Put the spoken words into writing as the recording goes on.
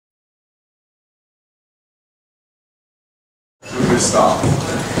start.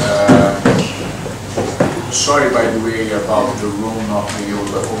 Sorry, by the way, about the room not being able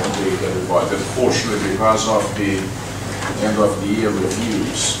to accommodate everybody. Unfortunately, because of the end of the year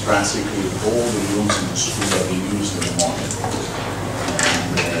reviews, practically all the rooms in the school are being used in the morning.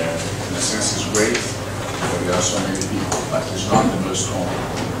 And in a sense, it's great, but there are so many people, but it's not the most common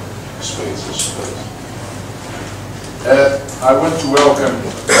spaces. I want to welcome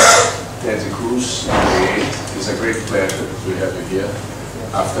Teddy Cruz, it's a great pleasure to have you here.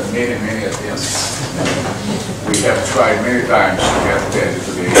 After many, many attempts, we have tried many times to get Teddy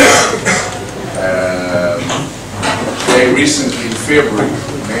today. Very recently, in February,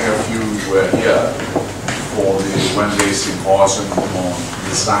 many of you were here for the one-day symposium on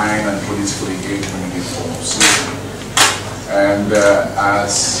design and political engagement in Informal City. And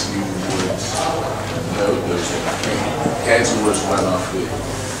as you would know, Teddy was one of the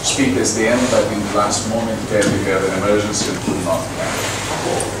speakers then, but in the last moment, Teddy had an emergency and could not come.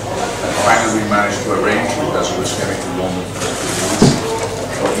 And finally, we managed to arrange, because he was coming to London for 2 days,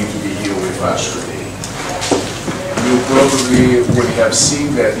 for him to be here with us today. You probably would have seen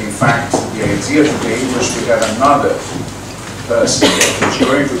that, in fact, the idea today was to have another person that was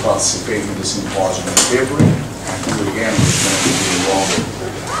going to participate in the symposium in February, and who again was going to be in London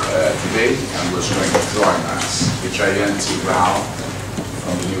today, and was going to join us, Vyjayanthi V Rao,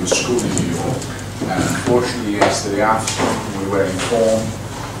 from the new school in New York. And unfortunately, yesterday afternoon, we were informed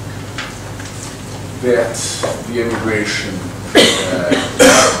that the immigration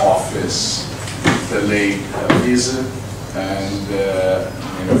office delayed a visa, and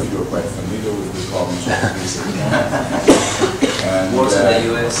many of you are quite familiar with the problems with visa. And works in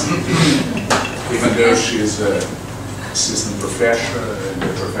the US. Even though she is an assistant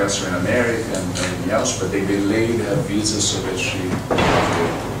professor in America and everything else, but they delayed her visa so that she could be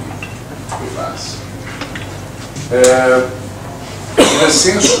with us. In a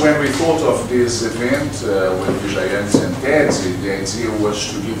sense, when we thought of this event with Vyjayanthi and Teddy, the idea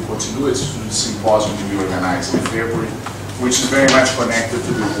was to give continuity to the symposium to be organized in February, which is very much connected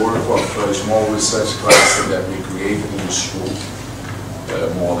to the work of a small research cluster that we created in the school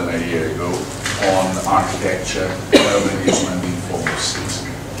more than a year ago on architecture, urbanism, and informal city,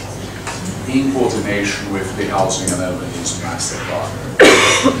 in coordination with the Housing and Urbanism Master Partner.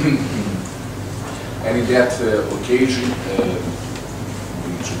 And in that occasion,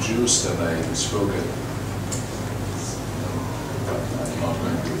 we introduced, and I spoke it, but I'm not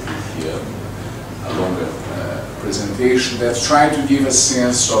going to repeat here, a longer presentation that tried to give a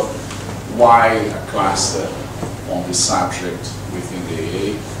sense of why a cluster on this subject within the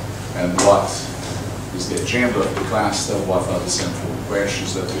AA, and what is the agenda of the cluster, what are the central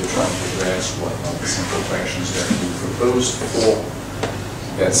questions that we're trying to address, what are the central questions that we proposed for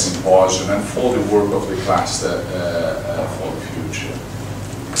that symposium and for the work of the cluster for the future.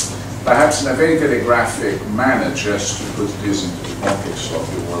 Perhaps in a very telegraphic manner, just to put this into the context of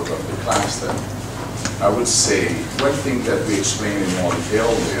the work of the cluster, I would say one thing that we explained in more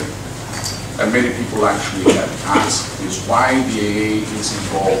detail there, and many people actually have asked, is why the AA is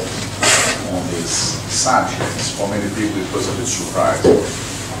involved on these subjects. For many people it was a bit surprising.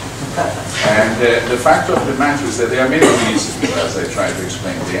 And the fact of the matter is that there are many reasons, as I tried to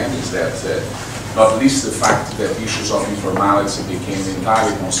explain then, is that not least the fact that issues of informality became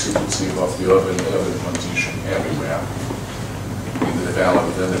entirely constitutive of the urban condition everywhere in the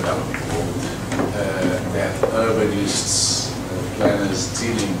developed and developing world. That urbanists, planners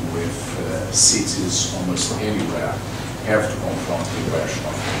dealing with cities almost anywhere have to confront the question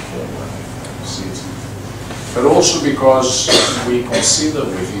of informal city. But also because we consider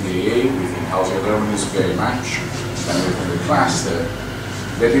within the AA, within Housing and Urbanism very much, and within the cluster,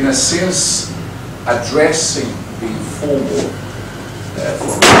 that in a sense, addressing the informal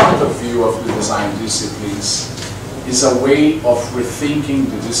from the point of view of the design disciplines is a way of rethinking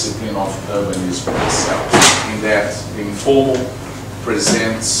the discipline of urbanism itself, in that the informal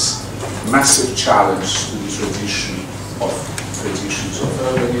presents massive challenge to the traditions of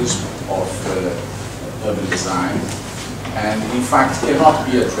urbanism, of urban design, and in fact cannot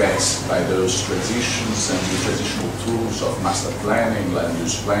be addressed by those traditions and the traditional tools of master planning, land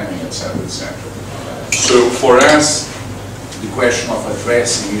use planning, etc., etc. So for us, the question of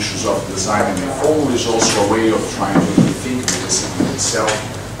addressing issues of design and informal is also a way of trying to rethink the discipline itself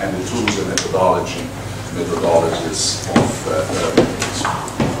and the tools and methodologies of urbanism.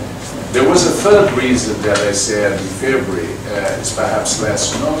 There was a third reason that I said in February, is perhaps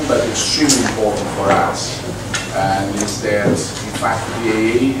less known, but extremely important for us, and is that, in fact, the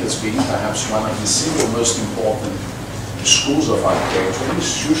AA has been perhaps one of the single most important schools of architecture,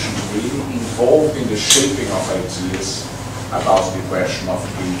 institutions really involved in the shaping of ideas about the question of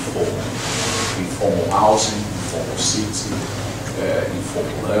informal housing, informal city,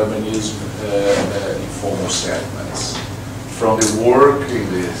 informal urbanism, informal settlements. From the work in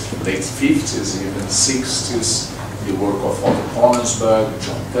the late 50s, even 60s, the work of Otto Konigsberg,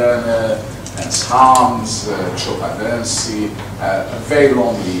 John Turner, Hans Harms, Chopadansi, a very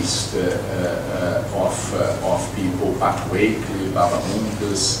long list of people, Pat Wakely, Baba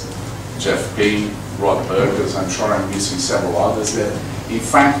Munkas, Jeff Payne, Rod Burgers, I'm sure I'm missing several others that in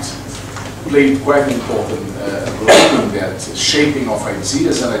fact played quite an important role in that shaping of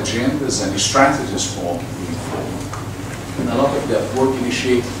ideas and agendas and strategies for moving forward. And a lot of that work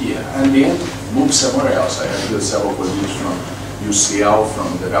initiated here and then moved somewhere else. I had several colleagues from UCL,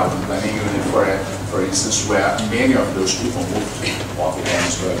 from Development Planning Unit, for instance, where many of those people moved to Bobby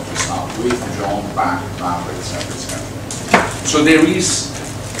Hansberg to start with, John, Bach, Barbara, etc., etc. So there is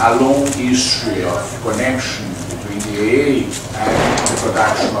a long history of connection between the AA and the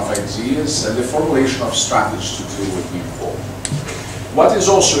production of ideas and the formulation of strategies to deal with the informal. What is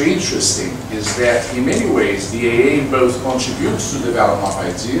also interesting is that in many ways the AA both contributes to the development of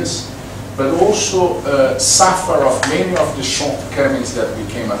ideas but also suffer of many of the shortcomings that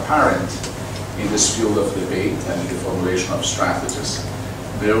became apparent in this field of debate and in the formulation of strategies.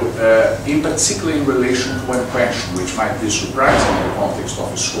 Though, in particular in relation to one question, which might be surprising in the context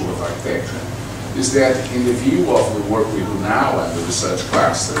of a school of architecture, is that in the view of the work we do now and the research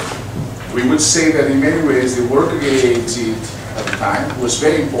cluster, we would say that in many ways the work the AA did at the time was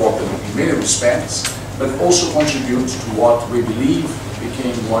very important in many respects, but also contributes to what we believe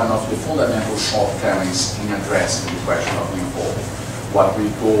became one of the fundamental shortcomings in addressing the question of the informal, what we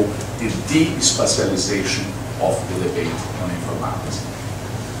call the de-specialization of the debate on informality.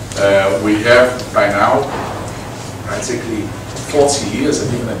 We have by now practically 40 years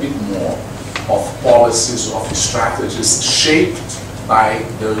and even a bit more of policies, of strategies shaped by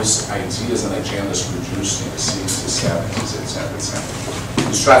those ideas and agendas produced in the 60s, 70s, etc., etc.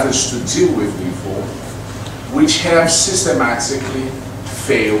 The strategies to deal with the informal, which have systematically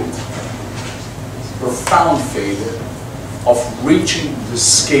failed, profound failure of reaching the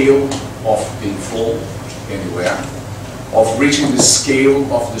scale of the informal anywhere, of reaching the scale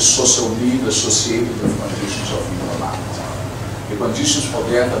of the social need associated with conditions of informality. The conditions for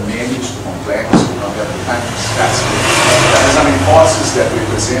that are many, too complex, we don't have the time to discuss it. As an hypothesis that we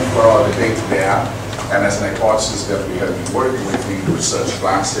present for our debate there, and as an hypothesis that we have been working with in the research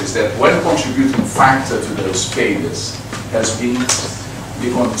class, is that one contributing factor to those failures has been the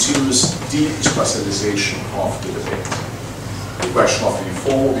continuous de-specialization of the debate. The question of the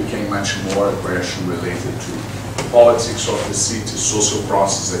informal became much more a question related to politics of the city, social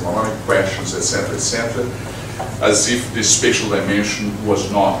processes, economic questions, etc., etc., as if the spatial dimension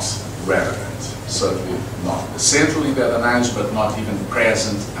was not relevant. Certainly not central in that analysis, but not even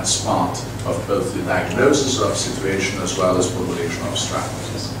present as part of both the diagnosis of situation as well as formulation of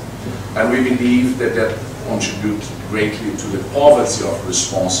strategies. And we believe that that contributes greatly to the poverty of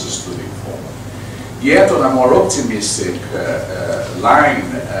responses to the informal. Yet on a more optimistic line,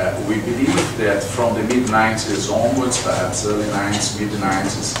 we believe that from the mid-90s onwards, perhaps early 90s,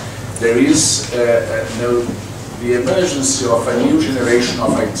 mid-90s, there is the emergence of a new generation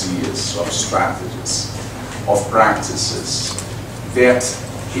of ideas, of strategies, of practices that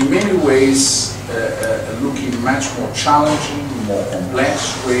in many ways looking much more challenging, more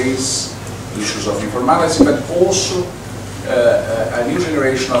complex ways, issues of informality, but also a new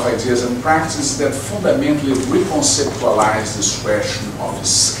generation of ideas and practices that fundamentally reconceptualize this question of the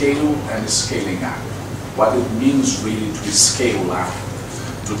scale and the scaling up. What it means really to scale up,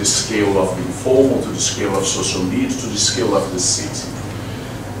 to the scale of the informal, to the scale of social needs, to the scale of the city.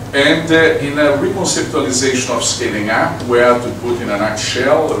 And in a reconceptualization of scaling up, where to put in a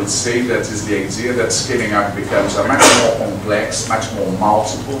nutshell, I would say that is the idea that scaling up becomes a much more complex, much more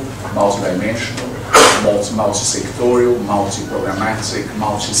multiple, multidimensional, multi-sectorial, multi-programmatic,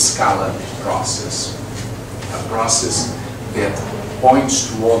 multi-scalar process. A process that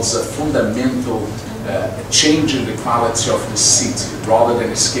points towards a fundamental change in the quality of the city, rather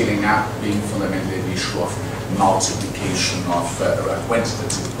than scaling up being fundamentally an issue of multiplication of a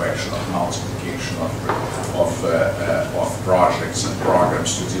quantitative question of multiplication of projects and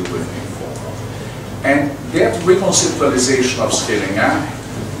programs to deal with the informal. And that reconceptualization of scaling up,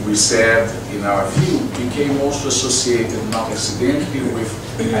 we said in our view, became also associated not accidentally with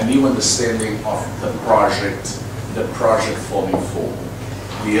a new understanding of the project for the informal,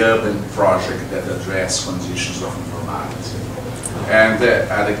 the urban project that addressed conditions of informality. And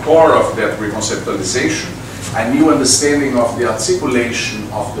at the core of that reconceptualization, a new understanding of the articulation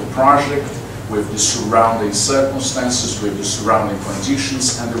of the project with the surrounding circumstances, with the surrounding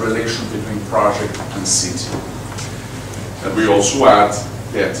conditions, and the relation between project and city. And we also add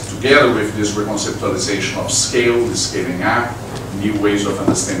that together with this reconceptualization of scale, the scaling up, new ways of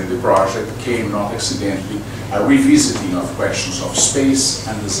understanding the project, came not accidentally a revisiting of questions of space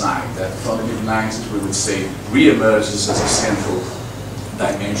and design that from the mid-90s we would say re-emerges as a central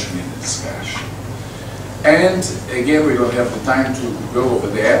dimension in the discussion. And again, we don't have the time to go over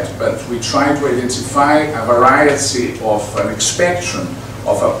that, but we try to identify a variety of an spectrum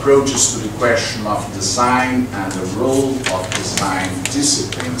of approaches to the question of design and the role of design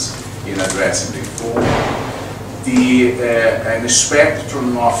disciplines in addressing the form. And a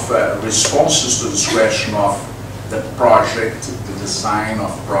spectrum of responses to this question of the project, the design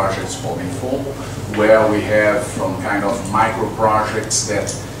of projects for the informal, where we have from kind of micro projects that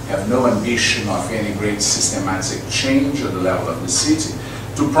have no ambition of any great systematic change at the level of the city,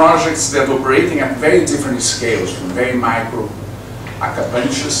 to projects that operating at very different scales, from very micro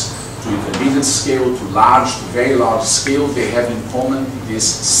acupunctures to intermediate scale to large to very large scale. They have in common this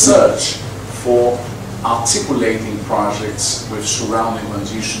search for articulating projects with surrounding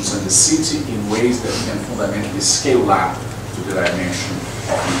conditions in the city in ways that can fundamentally scale up to the dimension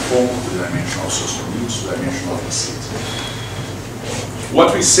of informal, to the dimension of social needs, to the dimension of the city.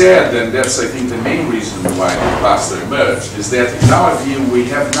 What we said, and that's I think the main reason why the cluster emerged, is that in our view we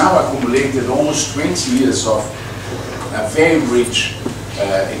have now accumulated almost 20 years of a very rich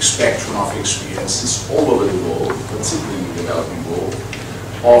spectrum of experiences all over the world, particularly in the developing world,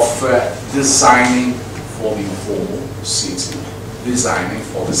 of designing for the informal city, designing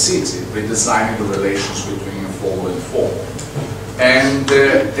for the city, redesigning the relations between informal and formal. And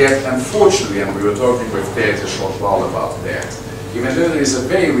that unfortunately, and we were talking with Ted a short while about that, even though there is a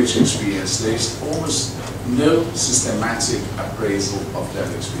very rich experience, there is almost no systematic appraisal of that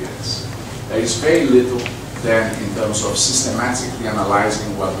experience. There is very little then in terms of systematically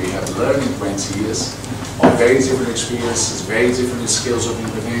analyzing what we have learned in 20 years of very different experiences, very different skills of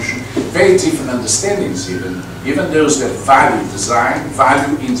intervention, very different understandings even those that value design,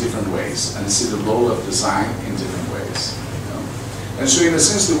 value in different ways, and see the role of design in different ways. You know? And so in a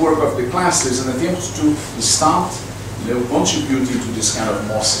sense the work of the cluster is an attempt to start contributing to this kind of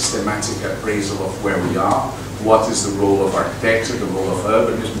more systematic appraisal of where we are, what is the role of architecture, the role of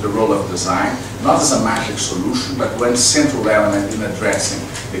urbanism, the role of design, not as a magic solution, but one central element in addressing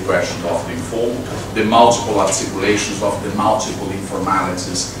the question of the informal, the multiple articulations of the multiple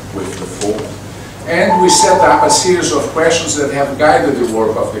informalities with the form. And we set up a series of questions that have guided the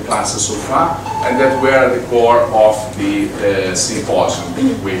work of the cluster so far, and that were at the core of the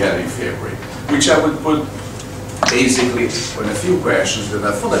symposium we had in February, which I would put basically on a few questions that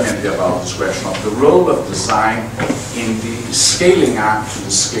are fundamentally about this question of the role of design in the scaling up to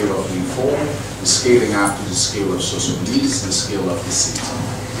the scale of the informal, the scaling up to the scale of social needs, the scale of the city.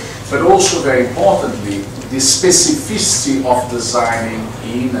 But also, very importantly, the specificity of designing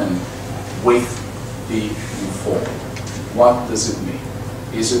in and with the informal. What does it mean?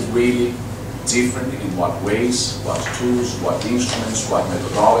 Is it really different in what ways, what tools, what instruments, what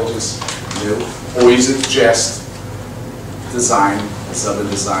methodologies, or is it just design, as other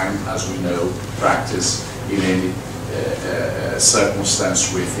design, as we know, practice in any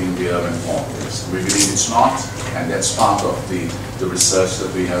circumstance within the urban context? We believe it's not, and that's part of the research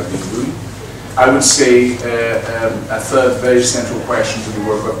that we have been doing. I would say a third very central question to the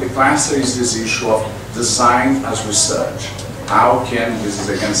work of the cluster is this issue of design as research. How can, this is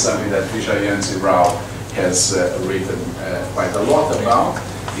again something that Vyjayanthi V Rao has written quite a lot about,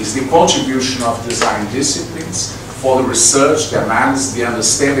 is the contribution of design disciplines for the research, the analysis, the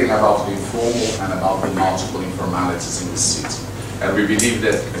understanding about the informal and about the multiple informalities in the city. And we believe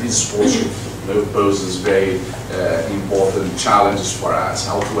that this also poses very important challenges for us,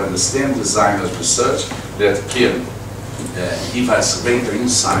 how to understand design as research that can give us greater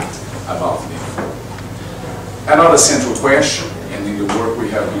insight about the informal. Another central question, and in the work we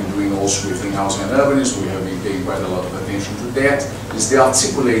have been doing also within housing and urbanism, we have been paying quite a lot of attention to that, is the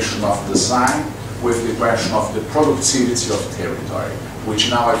articulation of design with the question of the productivity of territory, which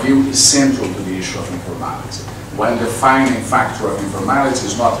in our view is central to the issue of informality. When the defining factor of informality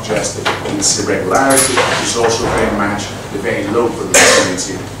is not just its irregularity, it's also very much the very low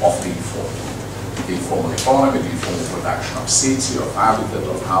productivity of the informal. The informal economy, the informal production of city, of habitat,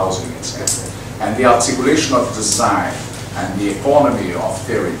 of housing, etc. And the articulation of design and the economy of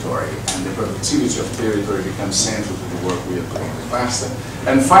territory and the productivity of territory becomes central to the work we are doing in the cluster.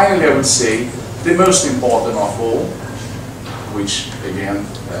 And finally, I would say, the most important of all, which again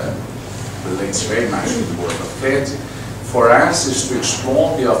relates very much to the work of Ted, for us is to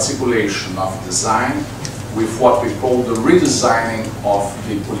explore the articulation of design with what we call the redesigning of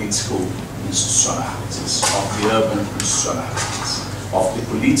the political institutionalities, of the urban institutionalities, of the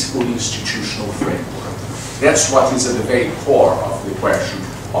political institutional framework. That's what is at the very core of the question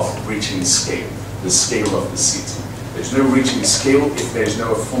of reaching scale, the scale of the city. There's no reaching scale if there's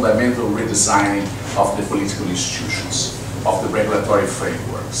no fundamental redesigning of the political institutions, of the regulatory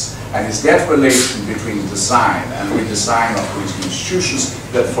frameworks. And it's that relation between design and redesign of political institutions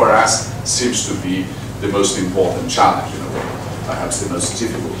that for us seems to be the most important challenge in a way, perhaps the most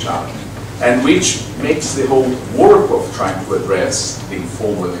difficult challenge, and which makes the whole work of trying to address the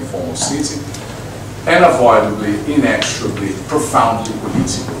informal and informal city unavoidably, inexorably, profoundly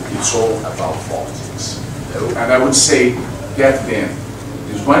political. It's all about politics. And I would say that then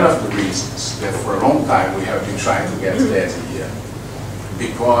is one of the reasons that for a long time we have been trying to get that here,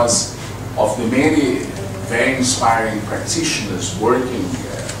 because of the many very inspiring practitioners working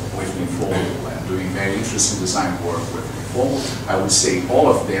with informal and doing very interesting design work with informal. I would say all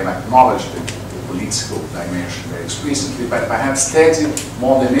of them acknowledge the political dimension very explicitly, but perhaps Teddy,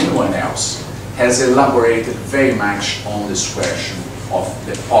 more than anyone else, has elaborated very much on this question of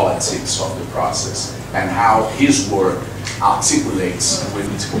the politics of the process and how his work articulates with the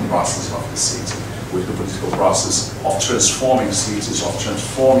political process of the city, with the political process of transforming cities, of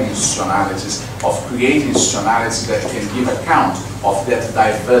transforming institutionalities, of creating institutionalities that can give account of that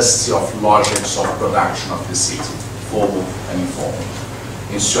diversity of logics of production of the city, formal and informal.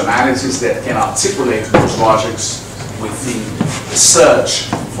 Institutionalities that can articulate those logics within the search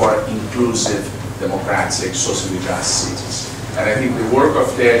for inclusive, democratic, socially just cities. And I think the work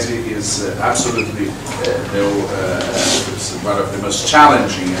of Teddy is absolutely one of the most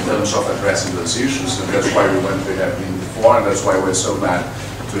challenging in terms of addressing those issues, and that's why we want to have him before, and that's why we're so glad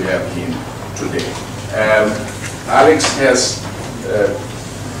to have him today. Alex has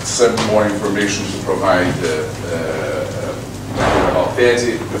some more information to provide about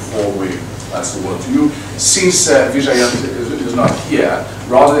Teddy before we pass the word to you. Since Vyjayanthi is not here,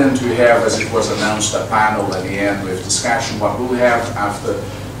 rather than to have, as it was announced, a panel at the end with discussion, what we'll have after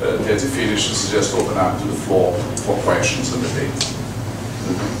Teddy finishes is just open up to the floor for questions and debate.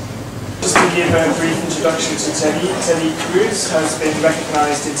 Just to give a brief introduction to Teddy. Teddy Cruz has been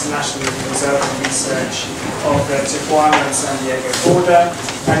recognized internationally for his urban research of the Tijuana and San Diego border,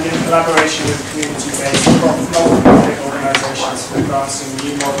 and in collaboration with community-based non-profit organizations for advancing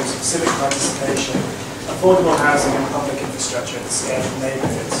new models of civic participation, affordable housing and public infrastructure at the scale of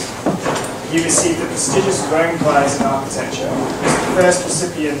neighborhoods. He received the prestigious Rome Prize in Architecture, was the first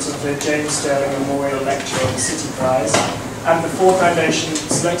recipient of the James Sterling Memorial Lecture on the City Prize, and the Ford Foundation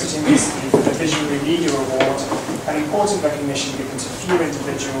selected him recently for the Visionary Leader Award, an important recognition given to few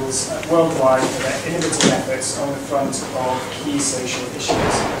individuals worldwide for their innovative efforts on the front of key social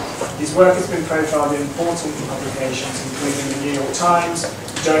issues. His work has been profiled in important publications including the New York Times,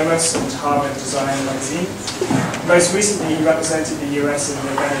 Domus and Harvard Design Magazine. Most recently he represented the US in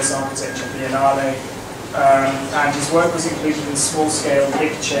the Venice Architecture Biennale, and his work was included in small-scale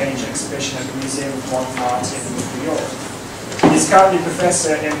Big Change exhibition at the Museum of Modern Art in New York. He is currently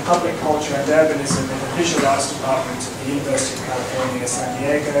Professor in Public Culture and Urbanism in the Visual Arts Department at the University of California, San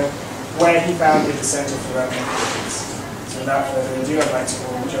Diego, where he founded the Center for Urban Politics. So without further ado, I'd like to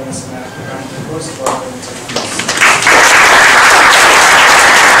all join us in a round of applause for welcome to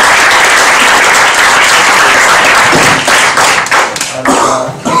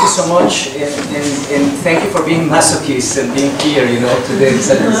Thank you so much, and thank you for being masochists and being here, today. It's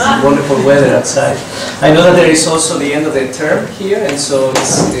wonderful weather outside. I know that there is also the end of the term here, and so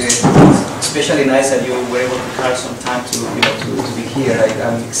it's especially nice that you were able to carve some time to be here.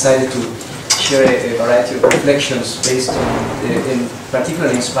 I'm excited to share a variety of reflections based on, in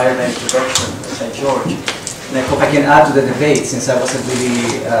particularly inspired by introduction by George. And I hope I can add to the debate, since I wasn't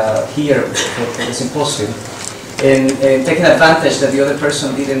really here for the symposium. And taking advantage that the other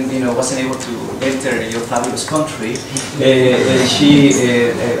person wasn't able to enter your fabulous country,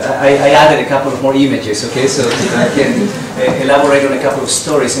 I added a couple of more images, okay, so I can elaborate on a couple of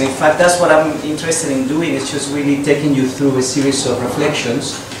stories. And in fact, that's what I'm interested in doing, is just really taking you through a series of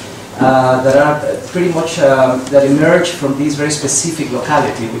reflections that are pretty much, that emerge from this very specific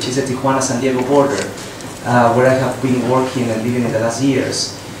locality, which is the Tijuana-San Diego border, where I have been working and living in the last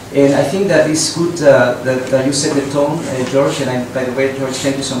years. And I think that it's good that you set the tone, George, and by the way, George,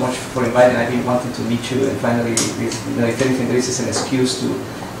 thank you so much for inviting. I've been wanting to meet you, and finally, if anything, this is an excuse to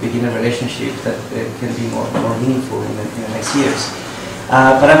begin a relationship that can be more meaningful in the next years.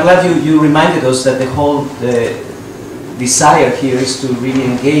 But I'm glad you reminded us that the whole desire here is to really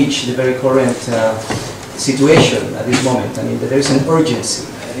engage the very current situation at this moment. I mean, there is an urgency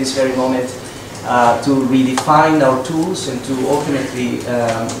at this very moment to redefine our tools and to ultimately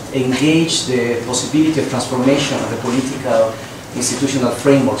engage the possibility of transformation of the political institutional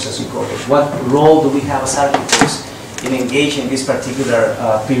frameworks, as you call it. What role do we have as architects in engaging this particular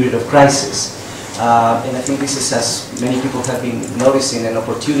period of crisis? And I think this is, as many people have been noticing, an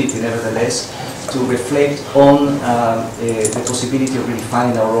opportunity, nevertheless, to reflect on the possibility of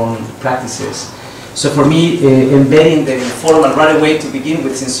redefining our own practices. So for me, embedding the informal right away to begin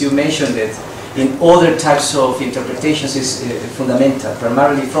with, since you mentioned it, in other types of interpretations is fundamental,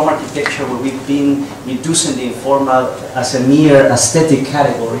 primarily from architecture, where we've been reducing the informal as a mere aesthetic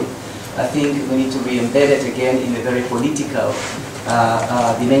category. I think we need to re-embed it again in a very political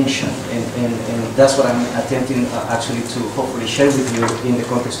dimension, and that's what I'm attempting actually to hopefully share with you in the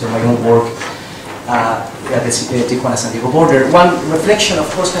context of my own work at the Tijuana-San Diego border. One reflection, of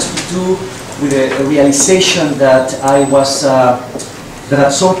course, has to do with a realization that I was, that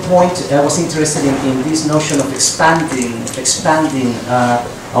at some point I was interested in this notion of expanding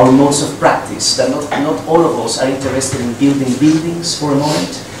our modes of practice, that not all of us are interested in building buildings for a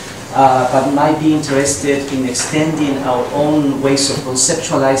moment, but might be interested in extending our own ways of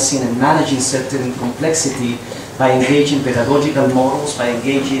conceptualizing and managing certain complexity by engaging pedagogical models, by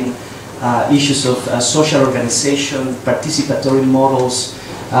engaging issues of social organization, participatory models,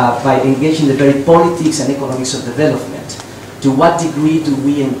 by engaging the very politics and economics of development. To what degree do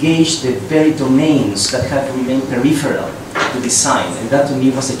we engage the very domains that have remained peripheral to design? And that to me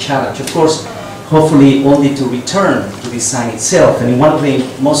was a challenge. Of course, hopefully only to return to design itself. And one of the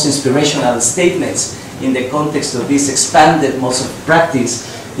most inspirational statements in the context of this expanded modes of practice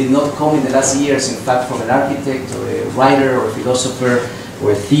did not come in the last years, in fact, from an architect or a writer or a philosopher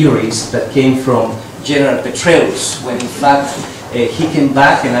or a theorist, that came from General Petraeus, when in fact he came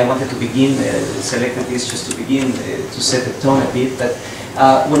back, and I wanted to begin, selected this just to begin to set the tone a bit, but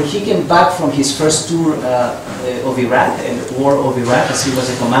when he came back from his first tour of Iraq, and the war of Iraq, as he was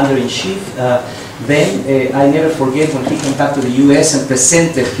a commander-in-chief, then I never forget when he came back to the US and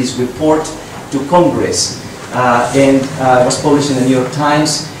presented his report to Congress, and it was published in the New York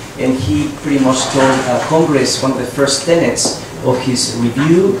Times, and he pretty much told Congress, one of the first tenets of his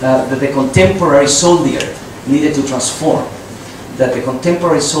review, that the contemporary soldier needed to transform, that the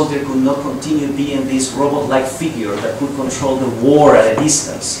contemporary soldier could not continue being this robot-like figure that could control the war at a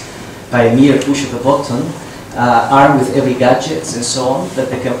distance by a mere push of a button, armed with every gadget and so on,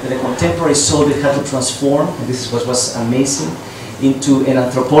 that the contemporary soldier had to transform, and this is what was amazing, into an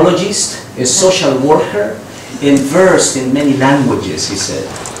anthropologist, a social worker, and versed in many languages, he said.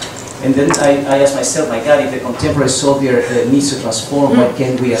 And then I asked myself, my God, if the contemporary soldier needs to transform, what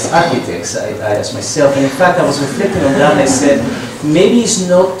can we as architects? I asked myself, and in fact I was reflecting on that, and I said, maybe it's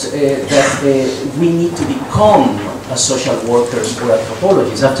not that we need to become social workers or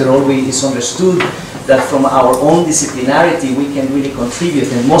anthropologists. After all, it's understood that from our own disciplinarity we can really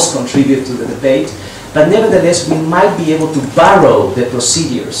contribute and must contribute to the debate, but nevertheless we might be able to borrow the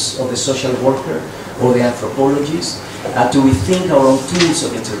procedures of the social worker or the anthropologist to rethink our own tools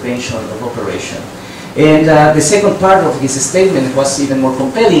of intervention, of operation. And the second part of his statement was even more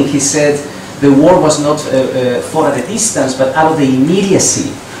compelling. He said the war was not fought at a distance, but out of the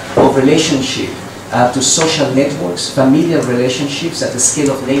immediacy of relationship to social networks, familial relationships at the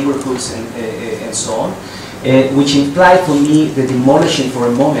scale of neighborhoods and so on, which implied for me the demolishing for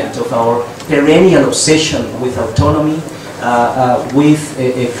a moment of our perennial obsession with autonomy, with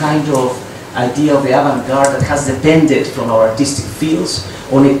a kind of idea of the avant-garde that has depended from our artistic fields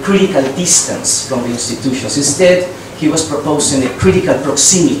on a critical distance from the institutions. Instead, he was proposing a critical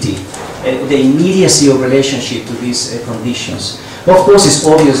proximity, the immediacy of relationship to these conditions. Of course, it's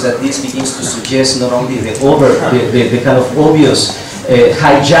obvious that this begins to suggest not only the kind of obvious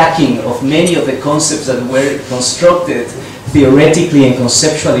hijacking of many of the concepts that were constructed theoretically and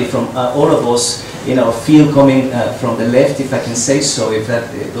conceptually from all of us in our field, coming from the left, if I can say so, if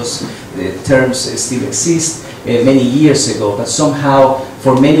that, those terms still exist, many years ago, but somehow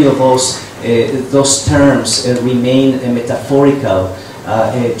for many of us those terms remain metaphorical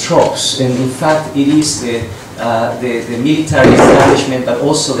tropes, and in fact it is the military establishment, but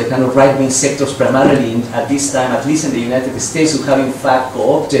also the kind of right-wing sectors primarily at this time, at least in the United States, who have in fact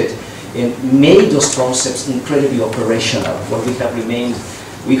co-opted and made those concepts incredibly operational, where we have remained,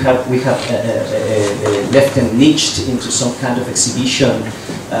 we have left them niched into some kind of exhibition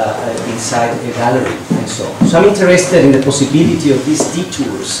inside a gallery and so on. So I'm interested in the possibility of these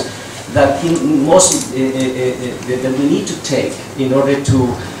detours that that we need to take in order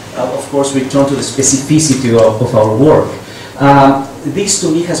to, of course, return to the specificity of our work. this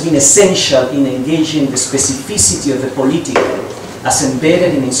to me has been essential in engaging the specificity of the political as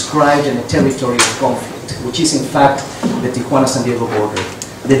embedded and inscribed in a territory of conflict, which is in fact the Tijuana-San Diego border.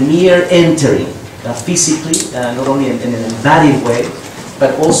 The mere entering physically, not only in an embodied way,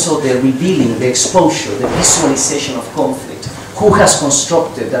 but also the revealing, the exposure, the visualization of conflict. Who has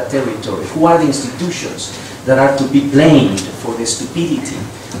constructed that territory? Who are the institutions that are to be blamed for the stupidity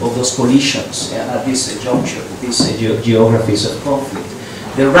of those collisions at this juncture, these geographies of conflict?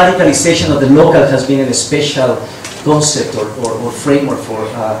 The radicalization of the local has been a special concept or framework for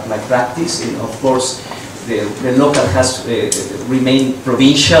my practice. And of course, the local has remained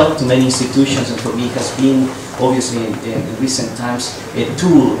provincial to many institutions, and for me has been obviously in recent times a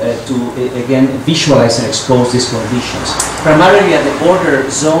tool to again visualize and expose these conditions. Primarily at the border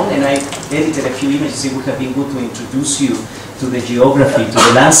zone, and I edited a few images. It would have been good to introduce you to the geography, to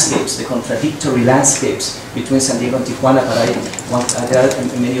the landscapes, the contradictory landscapes between San Diego and Tijuana, but there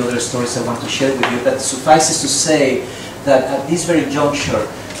are many other stories I want to share with you. But suffices to say that at this very juncture,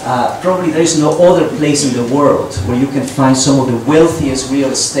 probably there is no other place in the world where you can find some of the wealthiest real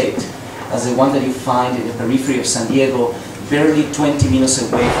estate as the one that you find in the periphery of San Diego, barely 20 minutes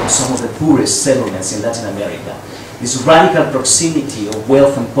away from some of the poorest settlements in Latin America. This radical proximity of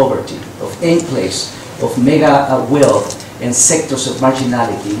wealth and poverty, of enclaves, of mega wealth, and sectors of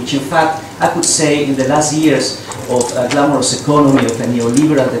marginality, which in fact, I could say in the last years of a glamorous economy, of a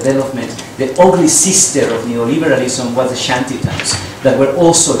neoliberal development, the ugly sister of neoliberalism was the shantytowns that were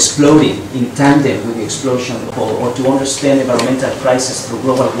also exploding in tandem with the explosion of coal. Or to understand environmental crisis through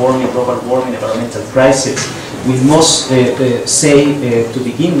global warming, environmental crisis, we must say to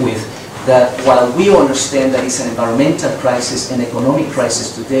begin with that while we understand that it's an environmental crisis, an economic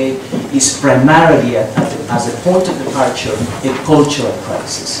crisis today, is primarily as a point of departure a cultural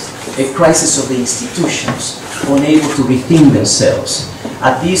crisis, a crisis of the institutions, unable to rethink themselves.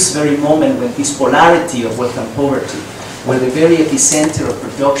 At this very moment when this polarity of wealth and poverty, where the very epicenter of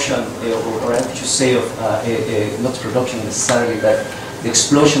production, or I should say of, not production necessarily, but the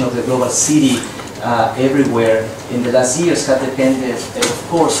explosion of the global city everywhere in the last years have depended, of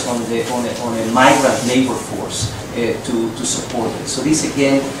course, on a migrant labor force to support it. So this,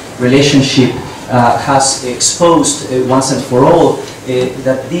 again, relationship has exposed once and for all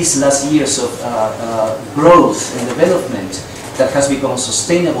that these last years of growth and development that has become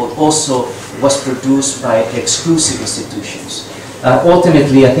sustainable also was produced by exclusive institutions.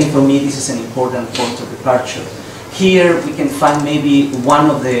 Ultimately, I think for me this is an important point of departure. Here we can find maybe one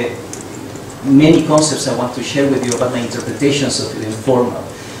of the many concepts I want to share with you about my interpretations of the informal.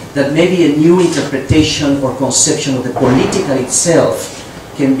 That maybe a new interpretation or conception of the political itself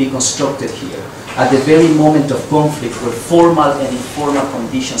can be constructed here, at the very moment of conflict where formal and informal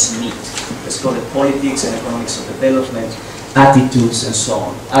conditions meet. Let's call it politics and economics of development, attitudes, and so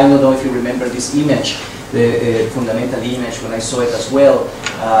on. I don't know if you remember this image, the fundamental image, when I saw it as well,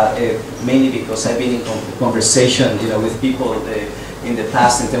 mainly because I've been in conversation, with people in the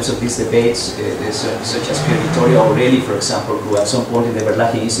past in terms of these debates, such as Editoriale Lotus, for example, who at some point in the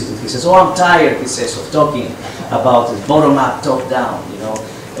Berlage Institute, he says, "Oh, I'm tired," he says, "of talking about bottom-up, top-down,"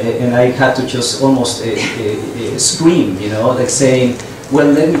 and I had to just almost scream, like saying, well,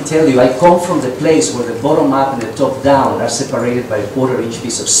 let me tell you, I come from the place where the bottom-up and the top-down are separated by a quarter-inch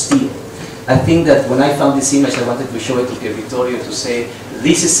piece of steel. I think that when I found this image, I wanted to show it to Vittorio to say,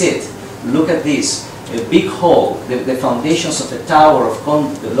 this is it, look at this. A big hall, the foundations of the tower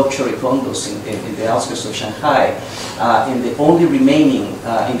of the luxury condos in the outskirts of Shanghai, in the only remaining,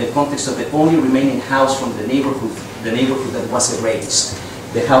 in the context of the only remaining house from the neighborhood that was erased.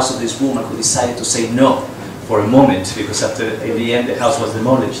 The house of this woman who decided to say no for a moment, because in the end the house was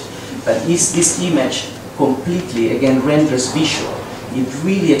demolished. But this image completely, again, renders visual. It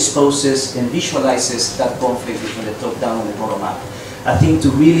really exposes and visualizes that conflict between the top-down and the bottom-up. I think to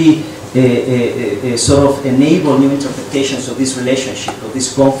really sort of enable new interpretations of this relationship, of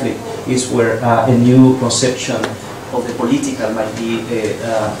this conflict, is where a new conception of the political might be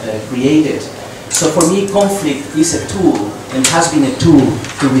created. So for me, conflict is a tool, and has been a tool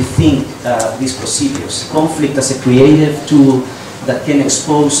to rethink these procedures. Conflict as a creative tool that can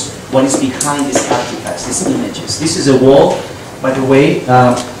expose what is behind these artifacts, these images. This is a wall, by the way,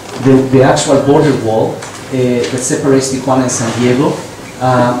 the actual border wall that separates Tijuana and San Diego.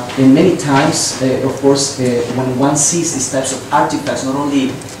 And many times, of course, when one sees these types of artifacts, not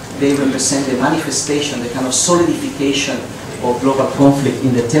only they represent the manifestation, the kind of solidification of global conflict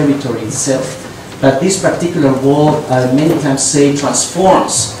in the territory itself, but this particular wall, many times say,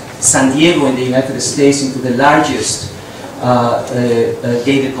 transforms San Diego in the United States into the largest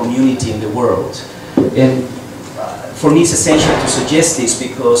gated community in the world. And for me it's essential to suggest this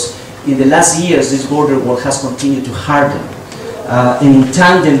because in the last years this border wall has continued to harden. And in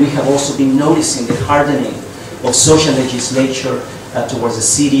tandem we have also been noticing the hardening of social legislature towards the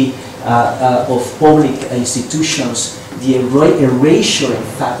city, of public institutions, the erasure in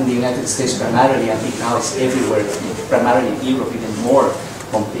fact in the United States primarily, I think now it's everywhere, primarily in Europe even more,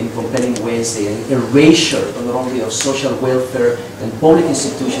 in compelling ways, the erasure not only of social welfare and public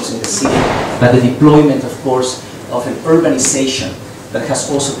institutions in the city, but the deployment, of course, of an urbanization that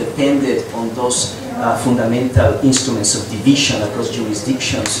has also depended on those fundamental instruments of division across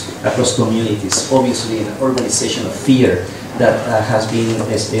jurisdictions, across communities. Obviously, an urbanization of fear that has been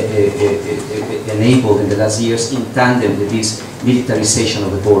enabled in the last years in tandem with this militarization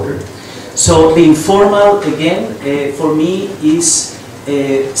of the border. So the informal, again, for me is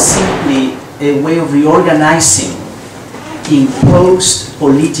simply a way of reorganizing imposed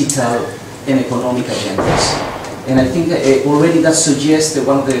political and economic agendas. And I think already that suggests that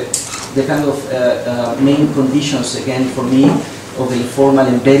one of the kind of main conditions, again, for me, of the informal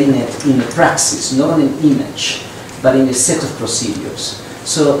embedding it in a praxis, not on an image, but in a set of procedures.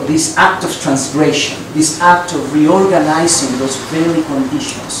 So this act of transgression, this act of reorganizing those very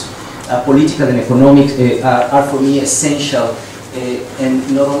conditions, political and economic, are for me essential, and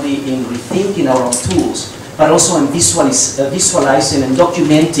not only in rethinking our own tools, but also in visualizing and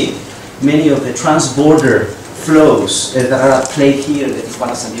documenting many of the trans-border flows that are at play here in the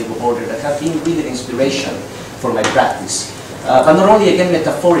Tijuana-San Diego border that have been really inspiration for my practice. But not only, again,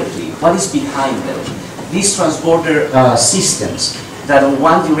 metaphorically, what is behind them? These trans-border systems that on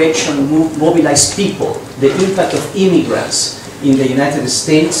one direction mobilize people, the impact of immigrants in the United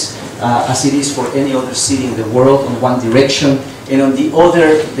States, as it is for any other city in the world on one direction, and on the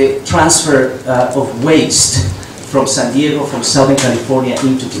other, the transfer of waste from San Diego, from Southern California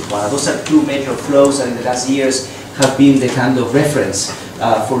into Tijuana. Those are two major flows that in the last years have been the kind of reference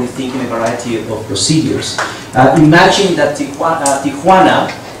for rethinking a variety of procedures. Imagine that Tijuana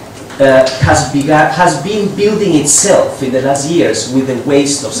has been building itself in the last years with the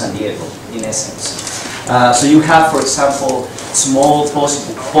waste of San Diego, in essence. So you have, for example, small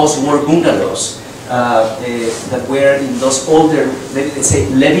post-war bungalows that were in those older, let's say,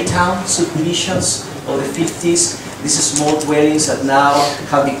 Levittown subdivisions of the 50s. These small dwellings that now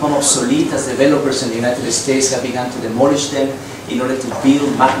have become obsolete as developers in the United States have begun to demolish them in order to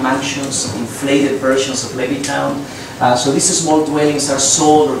build mansions, inflated versions of Levittown. So these small dwellings are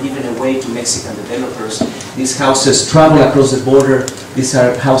sold or given away to Mexican developers. These houses travel across the border. These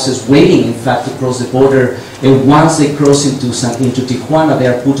are houses waiting, in fact, to cross the border. And once they cross into Tijuana, they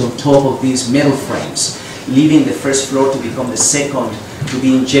are put on top of these metal frames, leaving the first floor to become the second, to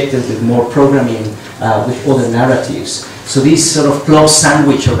be injected with more programming, with other narratives. So this sort of close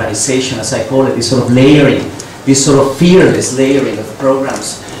sandwich organization, as I call it, this sort of layering, this sort of fearless layering of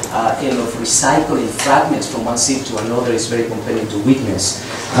programs and of recycling fragments from one city to another is very compelling to witness.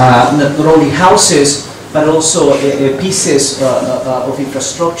 Not only houses, but also pieces of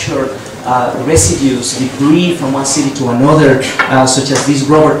infrastructure, residues, debris from one city to another, such as these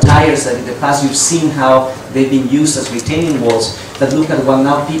rubber tires that in the past you've seen how they've been used as retaining walls, that look at what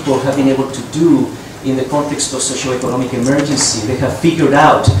now people have been able to do in the context of socio-economic emergency. They have figured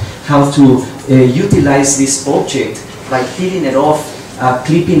out how to utilize this object by peeling it off,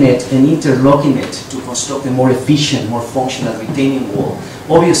 clipping it and interlocking it to construct a more efficient, more functional retaining wall.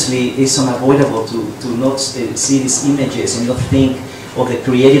 Obviously, it's unavoidable to not see these images and not think of the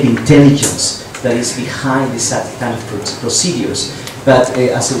creative intelligence that is behind this kind of procedures. But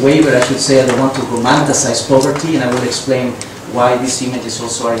as a waiver, I should say I don't want to romanticize poverty, and I will explain why these images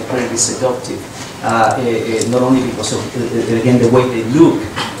also are incredibly seductive. Not only because of, again, the way they look,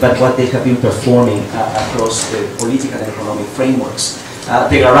 but what they have been performing across the political and economic frameworks.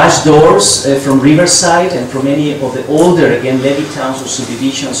 The garage doors from Riverside and from many of the older, again, Levittowns or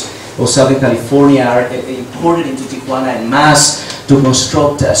subdivisions of Southern California are imported into Tijuana en masse to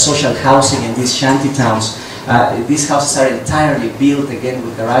construct social housing in these shanty towns. These houses are entirely built, again,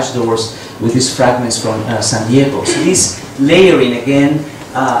 with garage doors, with these fragments from San Diego. So this layering, again,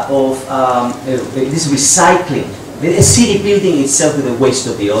 of this recycling, the city building itself with the waste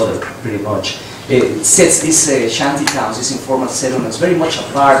of the other, pretty much. It sets these shanty towns, these informal settlements, very much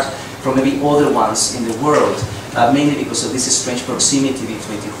apart from maybe other ones in the world, mainly because of this strange proximity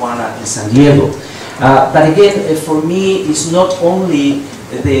between Tijuana and San Diego. But again, for me, it's not only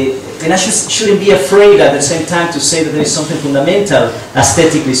and I shouldn't be afraid at the same time to say that there is something fundamental,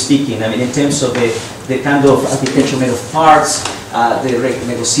 aesthetically speaking. I mean, in terms of the kind of architecture made of parts, the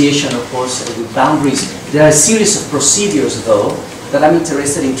negotiation, of course, with boundaries. There are a series of procedures, though, that I'm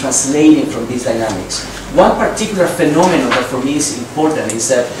interested in translating from these dynamics. One particular phenomenon that for me is important is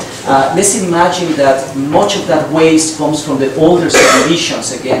that let's imagine that much of that waste comes from the older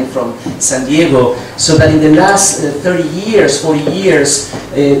subdivisions, again from San Diego, so that in the last 30 years, 40 years,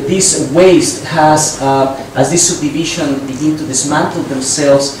 this waste has, as this subdivision begin to dismantle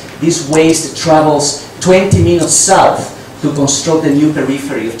themselves, this waste travels 20 minutes south to construct the new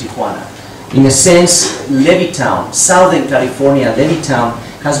periphery of Tijuana. In a sense, Levittown, Southern California, Levittown,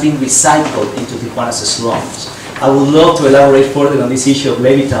 has been recycled into Tijuana's slums. I would love to elaborate further on this issue of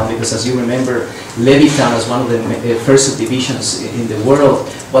Levittown, because as you remember, Levittown, as one of the first subdivisions in the world,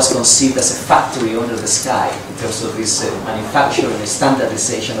 was conceived as a factory under the sky in terms of this manufacturing and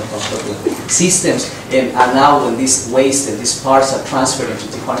standardization of construction systems. And now when this waste and these parts are transferred into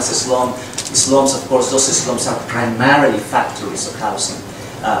Tijuana's slums, of course, those slums are primarily factories of housing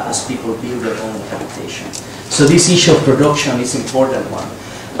as people build their own habitation. So this issue of production is an important one.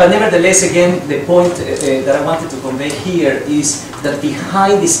 But nevertheless, again, the point that I wanted to convey here is that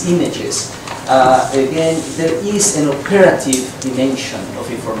behind these images, again, there is an operative dimension of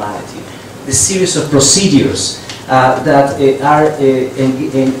informality. The series of procedures that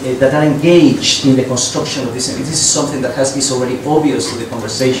are engaged in the construction of this. And this is something that is already obvious to the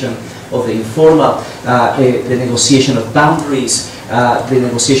conversation of the informal, the negotiation of boundaries, the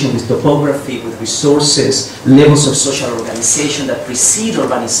negotiation with topography, with resources, levels of social organization that precede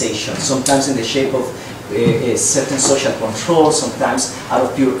urbanization, sometimes in the shape of certain social control, sometimes out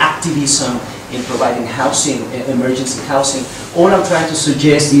of pure activism in providing housing, emergency housing. All I'm trying to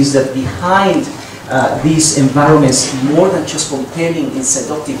suggest is that behind these environments, more than just compelling and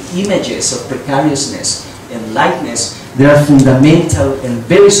seductive images of precariousness and lightness, there are fundamental and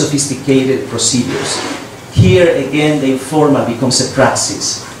very sophisticated procedures. Here again, the informal becomes a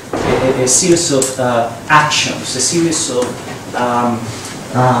praxis, a series of actions, a series of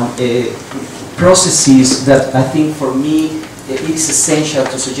processes that I think for me it is essential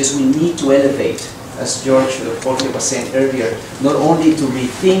to suggest we need to elevate, as George Jorge was saying earlier, not only to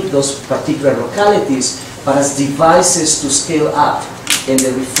rethink those particular localities, but as devices to scale up in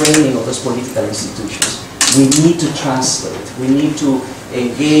the reframing of those political institutions. We need to translate, we need to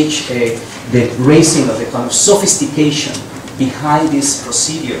engage the raising of the kind of sophistication behind these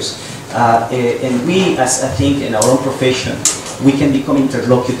procedures. And we, as I think in our own profession, we can become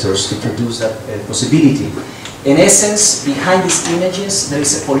interlocutors to produce that possibility. In essence, behind these images, there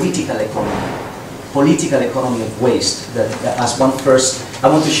is a political economy of waste. That, as one first, I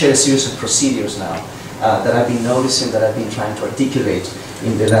want to share a series of procedures now that I've been noticing, that I've been trying to articulate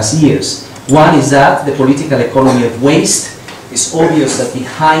in the last years. One is that the political economy of waste. It's obvious that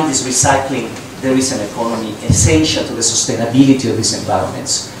behind this recycling, there is an economy essential to the sustainability of these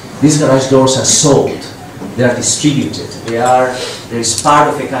environments. These garage doors are sold. They are distributed. There is part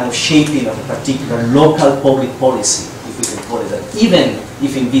of a kind of shaping of a particular local public policy, if we can call it that, even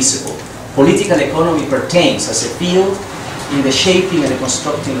if invisible. Political economy pertains as a field in the shaping and the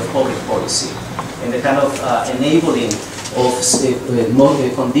constructing of public policy, and the kind of enabling of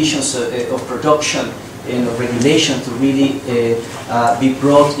conditions of production and of regulation to really be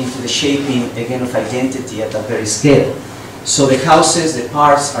brought into the shaping, again, of identity at that very scale. So the houses, the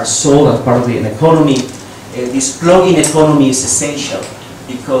parts are sold as part of an economy. This plug-in economy is essential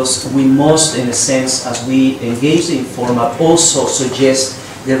because we must, in a sense, as we engage the informal, also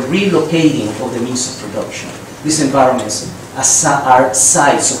suggest the relocating of the means of production. These environments are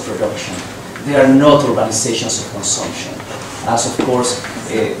sites of production. They are not urbanizations of consumption. As of course,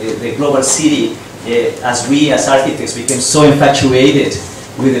 the global city, as we as architects became so infatuated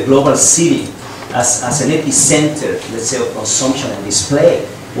with the global city as an epicenter, let's say, of consumption and display,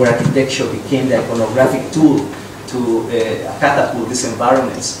 where architecture became the iconographic tool to catapult these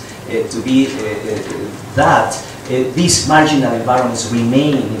environments to be these marginal environments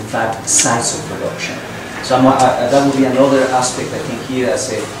remain, in fact, sites of production. So that would be another aspect, I think, here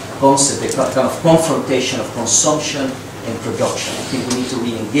as a concept, a kind of confrontation of consumption and production. I think we need to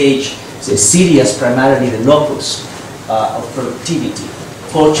re-engage the city as primarily the locus of productivity,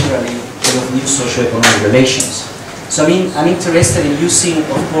 culturally, and of new socio-economic relations. So I'm interested in using,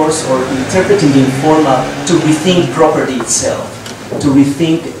 of course, or interpreting the informal to rethink property itself, to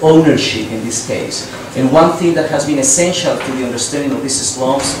rethink ownership in this case. And one thing that has been essential to the understanding of these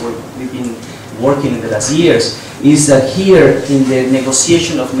slums, where we've been working in the last years, is that here in the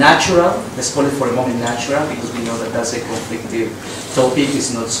negotiation of natural, let's call it for a moment natural, because we know that that's a conflictive topic.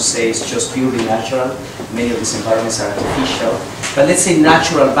 It's not to say it's just purely natural. Many of these environments are artificial. But let's say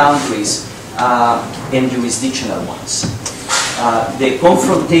natural boundaries and jurisdictional ones. The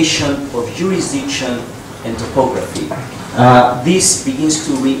confrontation of jurisdiction and topography. This begins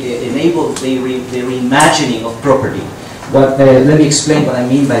to enable the reimagining of property. Let me explain what I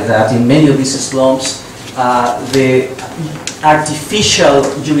mean by that. In many of these slums, the artificial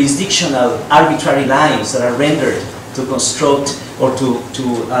jurisdictional arbitrary lines that are rendered to construct or to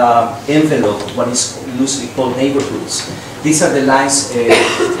envelope what is loosely called neighborhoods. These are the lines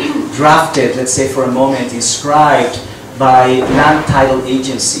drafted, let's say for a moment, inscribed by land title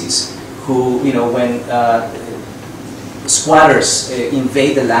agencies who, you know, when squatters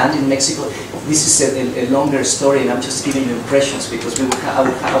invade the land in Mexico. This is a longer story, and I'm just giving you impressions because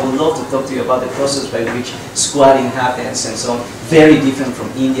I would love to talk to you about the process by which squatting happens and so on. Very different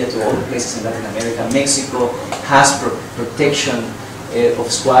from India to other places in Latin America. Mexico has protection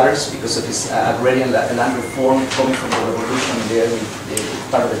of squatters because of its agrarian land reform coming from the revolution in the early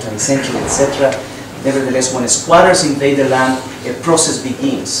part of the 20th century, etc. Nevertheless, when squatters invade the land, a process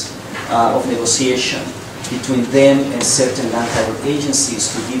begins of negotiation between them and certain land title agencies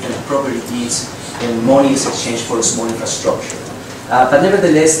to give them property deeds and money is exchanged for a small infrastructure. But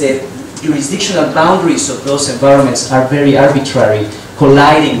nevertheless, the jurisdictional boundaries of those environments are very arbitrary,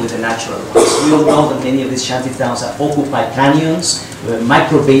 colliding with the natural ones. We all know that many of these shanty towns are occupied canyons,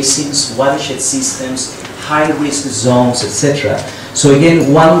 micro basins, watershed systems, high-risk zones, etc. So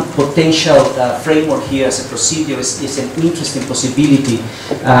again, one potential framework here as a procedure is an interesting possibility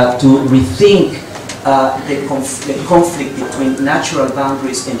to rethink the conflict between natural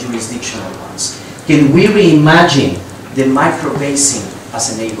boundaries and jurisdictional ones. Can we reimagine the micro-basin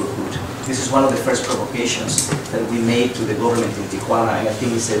as a neighborhood? This is one of the first provocations that we made to the government in Tijuana, and I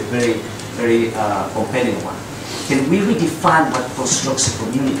think it's a very, very compelling one. Can we redefine what constructs a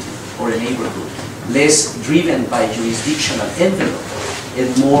community or a neighborhood, less driven by jurisdictional envelope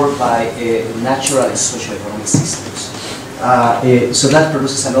and more by natural and socio-economic systems? So that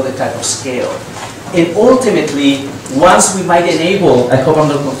produces another type of scale. And ultimately, once we might enable, I hope I'm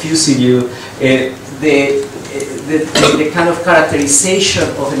not confusing you, the kind of characterization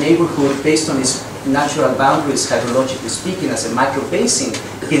of a neighborhood based on its natural boundaries, hydrologically speaking, as a micro-basin,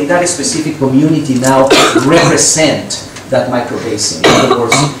 can that specific community now represent that micro-basin? In other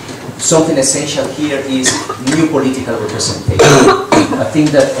words, something essential here is new political representation. I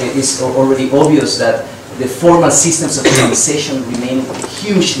think that it is already obvious that the formal systems of organization remain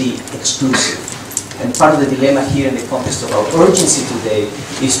hugely exclusive. And part of the dilemma here in the context of our urgency today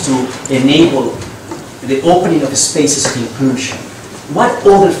is to enable the opening of spaces of inclusion. What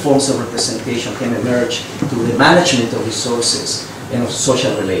other forms of representation can emerge through the management of resources and of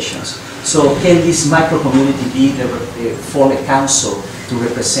social relations? So can this micro-community be form a council to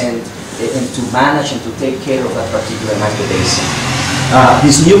represent and to manage and to take care of that particular micro-basin?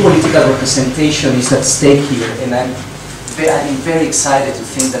 This new political representation is at stake here, and I'm very excited to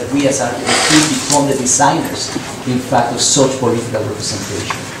think that we as architects will become the designers, in fact, of such political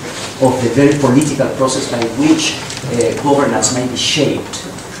representation, of the very political process by which governance might be shaped,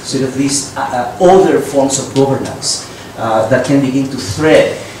 so that these other forms of governance that can begin to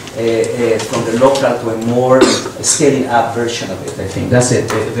thread from the local to a more scaling up version of it. I think that's a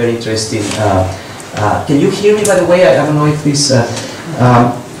very interesting. Can you hear me, by the way? I don't know if this.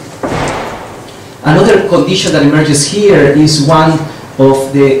 Another condition that emerges here is one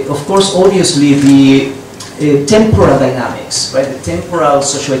of course, obviously the temporal dynamics, right? The temporal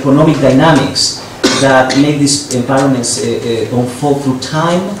socio-economic dynamics that make these environments unfold through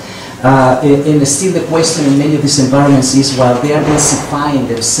time. And still the question in many of these environments is, while they are densifying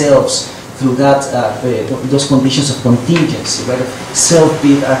themselves through that, those conditions of contingency, right?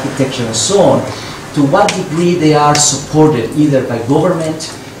 Self-built architecture and so on, to what degree they are supported either by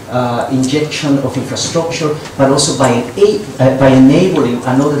government, injection of infrastructure, but also by enabling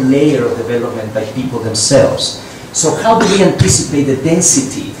another layer of development by people themselves. So how do we anticipate the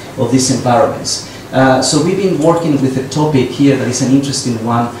density of these environments? So we've been working with a topic here that is an interesting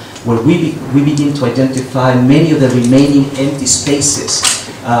one, where we begin to identify many of the remaining empty spaces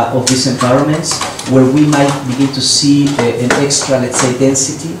of these environments, where we might begin to see an extra, let's say,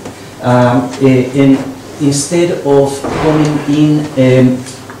 density. And instead of coming in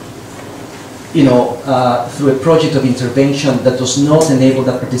through a project of intervention that does not enable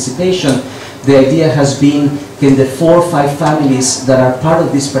that participation, the idea has been, can the 4 or 5 families that are part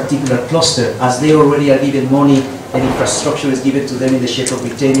of this particular cluster, as they already are given money and infrastructure is given to them in the shape of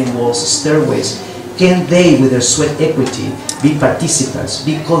retaining walls, stairways, can they, with their sweat equity, be participants,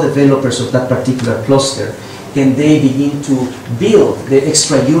 be co-developers of that particular cluster? Can they begin to build the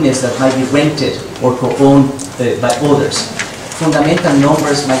extra units that might be rented or co-owned by others? fundamental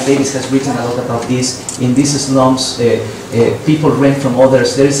numbers. Mike Davis has written a lot about this. In these slums, people rent from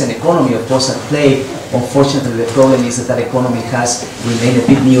others. There is an economy, of course, at play. Unfortunately, the problem is that that economy has remained a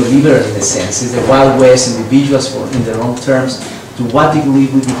bit neoliberal in a sense. It's the Wild West, individuals in their own terms. To what degree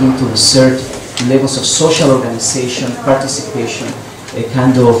we begin to insert levels of social organization, participation, a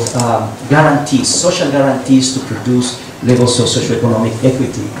kind of guarantees, social guarantees to produce levels of socioeconomic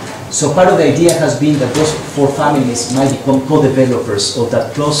equity. So part of the idea has been that those 4 families might become co-developers of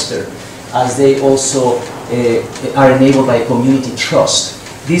that cluster, as they also are enabled by community trust.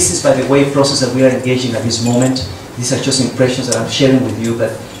 This is, by the way, a process that we are engaging at this moment. These are just impressions that I'm sharing with you,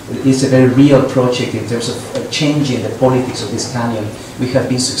 but it's a very real project in terms of changing the politics of this canyon. We have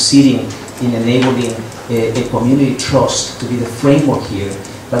been succeeding in enabling a community trust to be the framework here,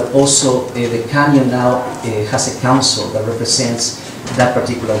 but also the canyon now has a council that represents that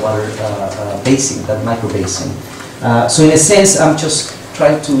particular water basin, that micro basin. So in a sense, I'm just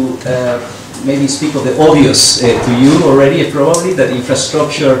trying to maybe speak of the obvious to you already, probably, that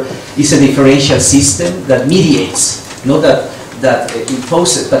infrastructure is a differential system that mediates, not that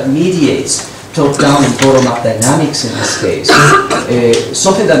imposes, but mediates top-down and bottom-up dynamics in this case.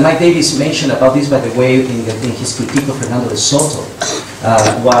 Something that Mike Davis mentioned about this, by the way, in his critique of Fernando de Soto,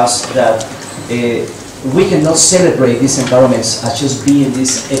 was that we cannot celebrate these environments as just being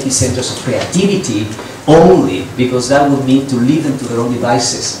these epicenters of creativity only, because that would mean to leave them to their own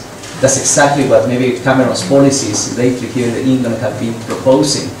devices. That's exactly what maybe Cameron's policies lately here in England have been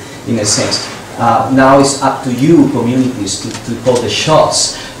proposing, in a sense. Now it's up to you, communities, to call the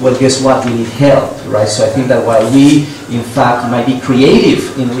shots. Well, guess what? We need help, right? So I think that while we, in fact, might be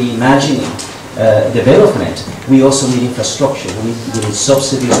creative in reimagining development, we also need infrastructure. We need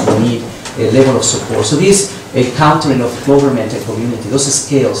subsidies. We need a level of support. So this countering of government and community, those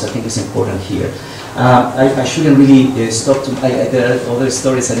scales, I think, is important here. I shouldn't really stop to, there are other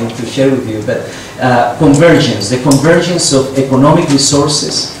stories I need to share with you, but convergence, the convergence of economic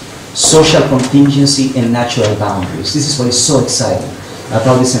resources, social contingency, and natural boundaries. This is what is so exciting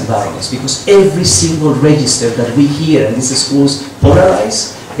about these environments, because every single register that we hear in these schools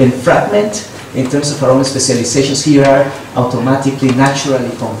polarize and fragment in terms of our own specializations here are automatically,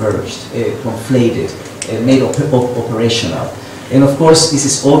 naturally converged, conflated, made operational. And of course, this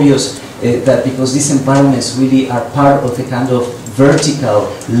is obvious that because these environments really are part of a kind of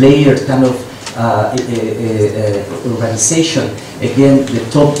vertical, layered kind of urbanization, again, the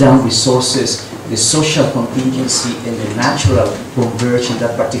top-down resources, the social contingency, and the natural converge in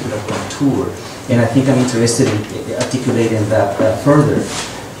that particular contour. And I think I'm interested in articulating that further.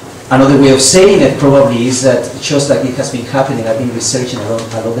 Another way of saying it probably is that just like it has been happening, I've been researching a lot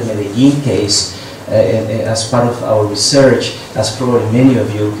the Medellin case, as part of our research, as probably many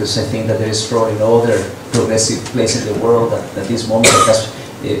of you, because I think that there is probably no other progressive place in the world that at this moment has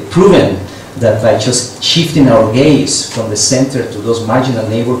proven that by just shifting our gaze from the center to those marginal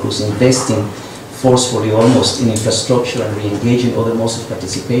neighborhoods, investing forcefully almost in infrastructure and re-engaging other modes of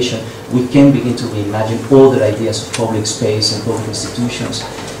participation, we can begin to reimagine other ideas of public space and public institutions.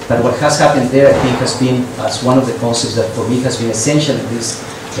 But what has happened there, I think, has been, as one of the concepts that for me has been essential in these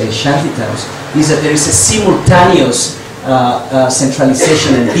shantytowns, is that there is a simultaneous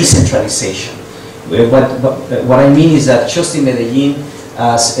centralization and decentralization. What I mean is that just in Medellin,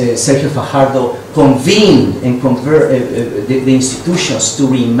 as Sergio Fajardo convened and convert the institutions to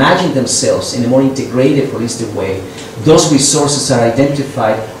reimagine themselves in a more integrated, holistic way, those resources are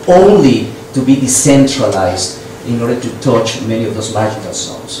identified only to be decentralized in order to touch many of those marginal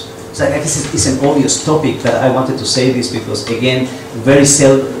zones. So I think this is an obvious topic, but I wanted to say this because, again, very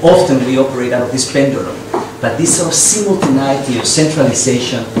often we operate out of this pendulum. But this sort of simultaneity of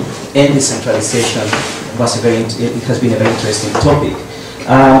centralization and decentralization it has been a very interesting topic.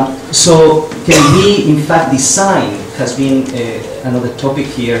 So can we, in fact, design, has been another topic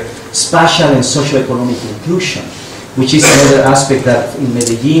here, spatial and socio-economic inclusion, which is another aspect that in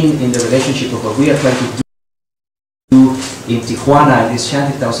Medellin, in the relationship of what we are trying to do in Tijuana and these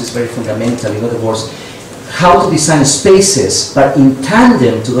shantytowns is very fundamental. In other words, how to design spaces, but in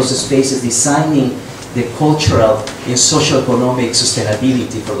tandem to those spaces, designing the cultural and socio-economic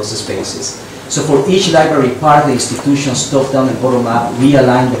sustainability for those spaces. So for each library part, the institutions, top-down and bottom-up,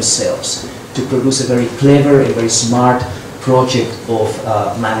 realign themselves to produce a very clever and very smart project of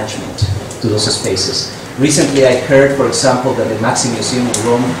management to those spaces. Recently I heard, for example, that the Maxi Museum in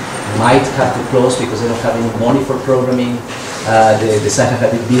Rome might have to close because they don't have any money for programming the Zaha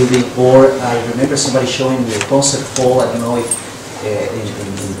Hadid building, or I remember somebody showing me a concert hall, I don't know if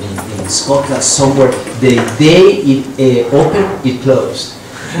in Scotland somewhere, the day it opened, it closed.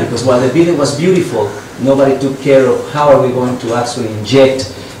 Because while the building was beautiful, Nobody took care of how are we going to actually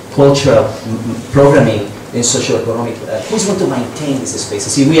inject cultural programming in socio-economic. Who's going to maintain these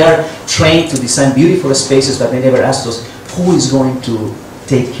spaces? See, we are trained to design beautiful spaces, but they never asked us who is going to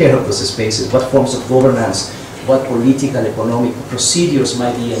take care of those spaces, what forms of governance, what political, economic procedures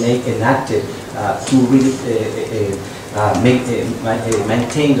might be enacted to really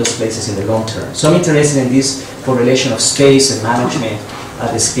maintain those places in the long term. So I'm interested in this correlation of space and management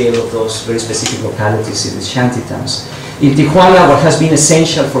at the scale of those very specific localities in the shantytowns. In Tijuana, what has been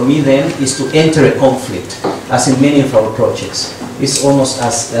essential for me then is to enter a conflict, as in many of our projects. It's almost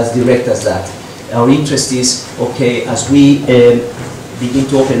as direct as that. Our interest is, okay, as we begin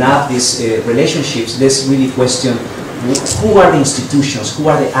to open up these relationships, let's really question who are the institutions, who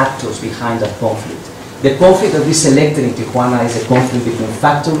are the actors behind that conflict. The conflict that we selected in Tijuana is a conflict between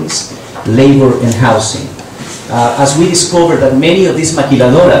factories, labor, and housing. As we discovered that many of these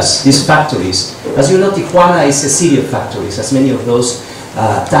maquiladoras, these factories, as you know, Tijuana is a city of factories, as many of those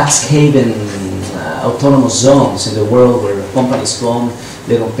tax haven autonomous zones in the world where companies come,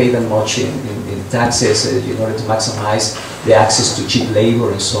 they don't pay that much in taxes in order to maximize the access to cheap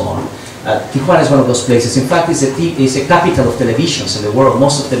labor and so on. Tijuana is one of those places. In fact, it's a capital of televisions in the world.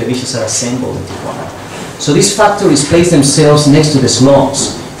 Most of televisions are assembled in Tijuana. So these factories place themselves next to the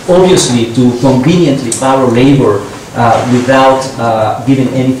slums, obviously to conveniently borrow labor without giving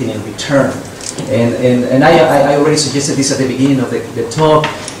anything in return. And I already suggested this at the beginning of the talk,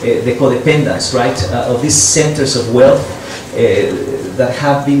 the codependence, right, of these centers of wealth that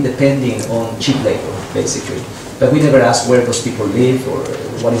have been depending on cheap labor, basically. But we never ask where those people live or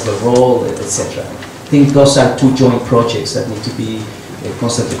what is their role, etc. I think those are two joint projects that need to be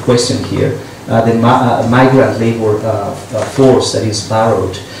constantly questioned here. The migrant labor force that is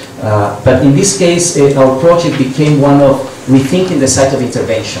borrowed. But in this case, our project became one of rethinking the site of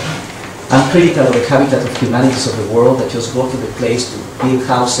intervention. I'm critical of the habitat of humanities of the world that just go to the place to build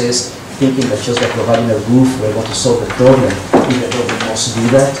houses, thinking that just by providing a roof we're going to solve the problem, even though we must do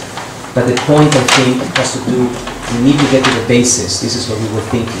that. But the point, I think, has to do, we need to get to the basis. This is what we were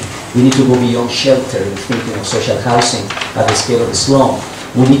thinking. We need to go beyond shelter and thinking of social housing at the scale of the slum.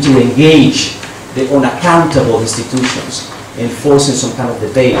 We need to engage the unaccountable institutions and forcing some kind of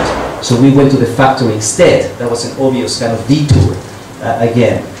debate. So we went to the factory instead. That was an obvious kind of detour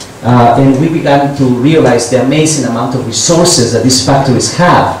again. And we began to realize the amazing amount of resources that these factories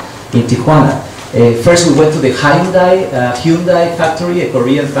have in Tijuana. First we went to the Hyundai factory, a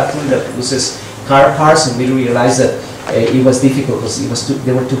Korean factory that produces car parts, and we realized that it was difficult because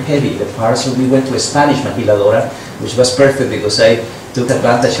they were too heavy, the parts. So we went to a Spanish maquiladora, which was perfect because I took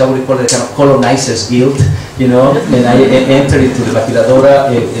advantage, how would we call it, a kind of colonizer's guild, you know, and I entered into the maquiladora.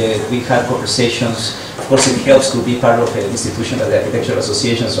 We had conversations. Of course, it helps to be part of an institution like the Architectural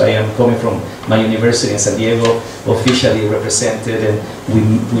Association, so I am coming from my university in San Diego, officially represented, and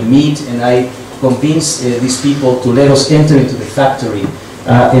we meet, and I convinced these people to let us enter into the factory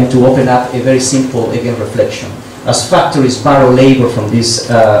and to open up a very simple, again, reflection. As factories borrow labor from these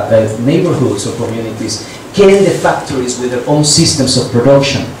neighborhoods or communities, can the factories with their own systems of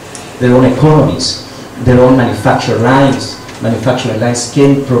production, their own economies, their own manufacturing lines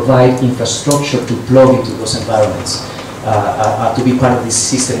can provide infrastructure to plug into those environments, to be part of this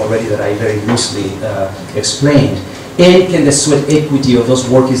system already that I very loosely explained. And can the sweat equity of those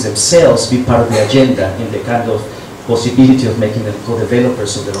workers themselves be part of the agenda in the kind of possibility of making them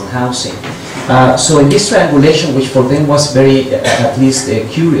co-developers of their own housing? So in this triangulation, which for them was very, at least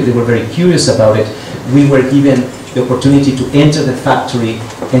curious, they were very curious about it, we were given the opportunity to enter the factory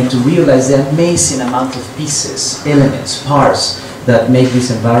and to realize the amazing amount of pieces, elements, parts that make these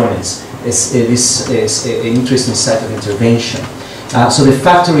environments this an interesting site of intervention. So the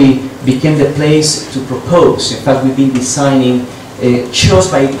factory became the place to propose. In fact, we've been designing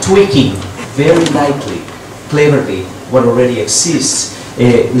just by tweaking very lightly, cleverly, what already exists.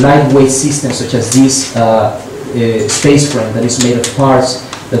 Lightweight systems such as this space frame that is made of parts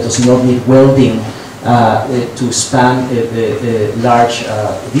that does not need welding to span large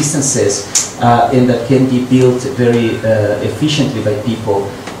distances and that can be built very efficiently by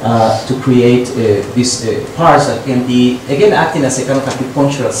people to create these parts that can be, again, acting as a kind of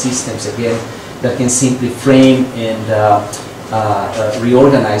acupunctural systems, again, that can simply frame and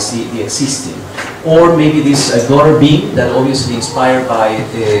reorganize the existing. Or maybe this gutter beam that obviously inspired by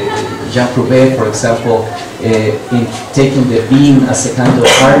Jean Prouvé, for example, in taking the beam as a kind of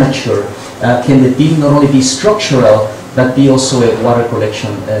armature. Can the beam not only be structural, but be also a water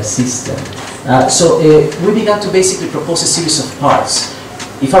collection system? So we began to basically propose a series of parts.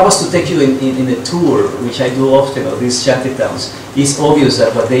 if I was to take you in a tour, which I do often of these shantytowns, it's obvious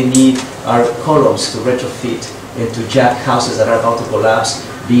that what they need are columns to retrofit and to jack houses that are about to collapse,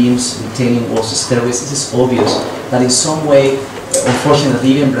 beams, retaining walls, stairways. This is obvious, but in some way, unfortunately,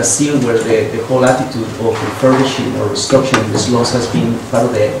 even in Brazil, where the whole attitude of refurbishing or restructuring the slums has been part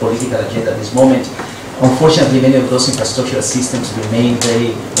of the political agenda at this moment, unfortunately, many of those infrastructural systems remain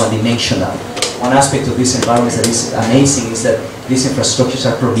very one-dimensional. One aspect of this environment that is amazing is that these infrastructures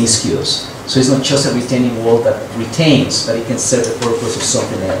are promiscuous. So it's not just a retaining wall that retains, but it can serve the purpose of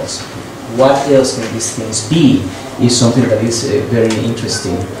something else. What else can these things be is something that is very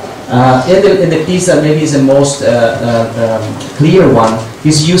interesting. And the piece that maybe is the most clear one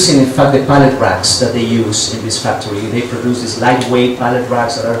is using, in fact, the pallet racks that they use in this factory. They produce these lightweight pallet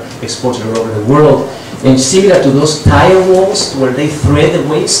racks that are exported all over the world. And similar to those tire walls where they thread the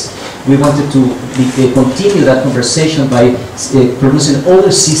waste, we wanted to continue that conversation by producing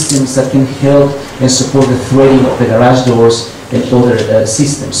other systems that can help and support the threading of the garage doors and other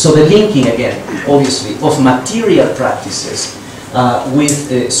systems. So the linking, again, obviously, of material practices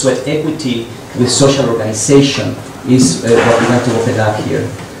with sweat equity, with social organization, is what we want to open up here.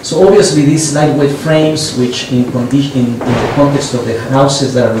 So obviously these lightweight frames, which in the context of the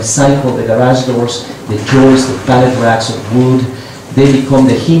houses that are recycled, the garage doors, the joists, the pallet racks of wood, they become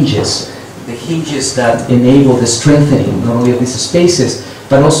the hinges that enable the strengthening not only of these spaces,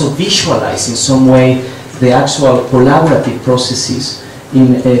 but also visualize in some way the actual collaborative processes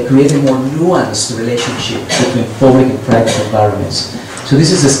in creating more nuanced relationship between public and private environments. So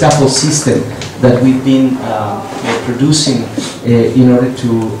this is a scaffold system that we've been producing in order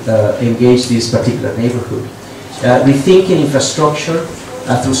to engage this particular neighborhood. Rethinking infrastructure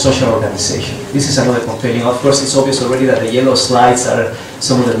through social organization. This is another compelling. Of course, it's obvious already that the yellow slides are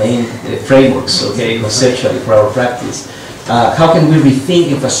some of the main frameworks, okay, conceptually for our practice. How can we rethink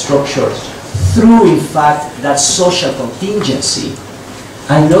infrastructure through, in fact, that social contingency?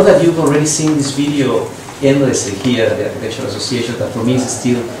 I know that you've already seen this video endlessly here at the Architectural Association, but for me it's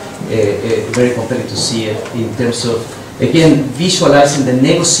still very compelling to see it in terms of, again, visualizing the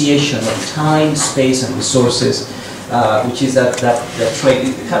negotiation of time, space, and resources, which is that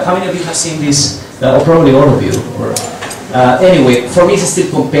trade. How many of you have seen this? Probably all of you. Or, anyway, for me it's still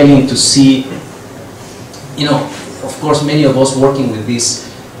compelling to see, you know, of course many of us working with this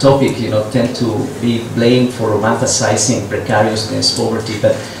topic, you know, tend to be blamed for romanticizing precariousness, poverty,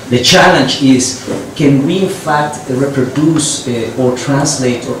 but the challenge is, can we in fact reproduce or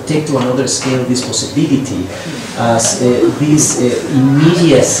translate or take to another scale this possibility, this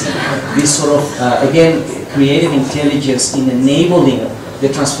immediacy, this sort of, again, creative intelligence in enabling the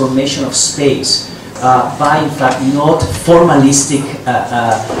transformation of space by, in fact, not formalistic,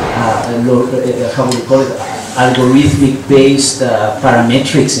 how would you call it, algorithmic-based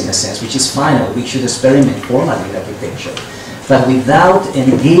parametrics in a sense, which is fine. We should experiment formally in architecture. But without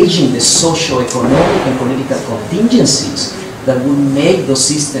engaging the socio-economic and political contingencies that would make those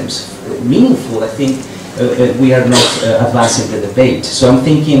systems meaningful, I think we are not advancing the debate. So I'm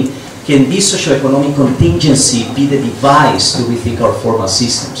thinking, can this socio-economic contingency be the device to rethink our formal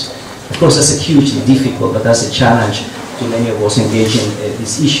systems? Of course, that's hugely difficult, but that's a challenge to many of us engaging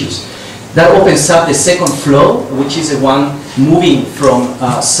these issues. That opens up the second flow, which is the one moving from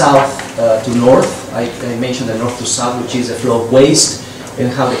south to north. I mentioned the north to south, which is a flow of waste, and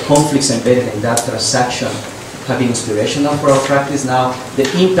how the conflicts embedded in that transaction have been inspirational for our practice. Now, the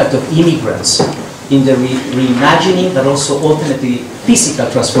impact of immigrants in the reimagining, but also ultimately physical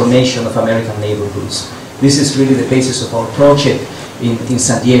transformation of American neighborhoods. This is really the basis of our project in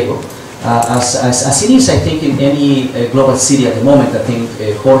San Diego. As it is, I think, in any global city at the moment, I think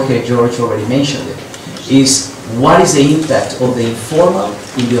Jorge, George already mentioned it, is what is the impact of the informal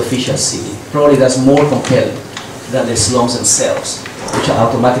in the official city? Probably that's more compelling than the slums themselves, which are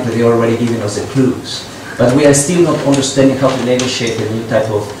automatically they're already giving us the clues. But we are still not understanding how to negotiate a new type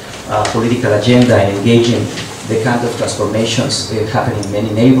of political agenda and engaging the kind of transformations happening in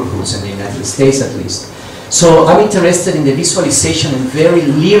many neighborhoods in the United States at least. So I'm interested in the visualization in very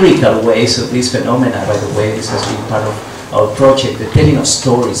lyrical ways of this phenomena. By the way, this has been part of our project, the telling of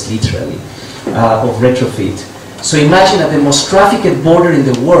stories, literally, of retrofit. So imagine that the most trafficked border in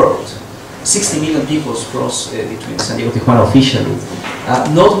the world, 60 million people cross between San Diego and Tijuana officially.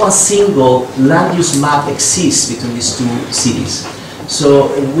 Not one single land use map exists between these two cities. So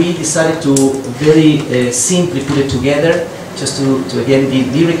we decided to very simply put it together, just to again be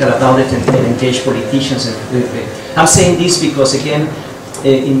lyrical about it and engage politicians. I'm saying this because, again,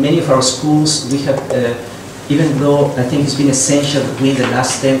 in many of our schools, we have, even though I think it's been essential that we in the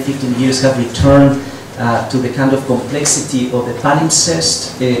last 10, 15 years have returned to the kind of complexity of the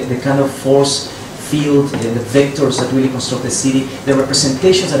palimpsest, the kind of force field, the vectors that really construct the city. The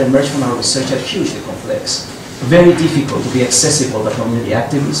representations that emerge from our research are hugely complex, very difficult to be accessible by community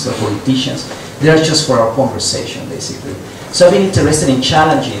activists or politicians. They are just for our conversation, basically. So I've been interested in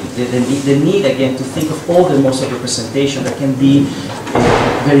challenging the need, again, to think of all the modes of representation that can be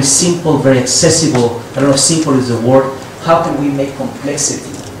very simple, very accessible. I don't know if simple is the word. How can we make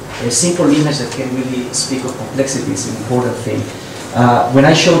complexity? A simple image that can really speak of complexity is an important thing. When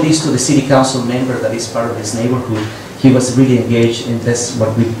I showed this to the city council member that is part of this neighborhood, he was really engaged, and that's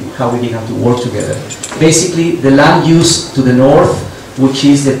how we began to work together. Basically, the land use to the north, which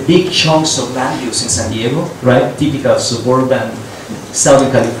is the big chunks of land use in San Diego, right? Typical suburban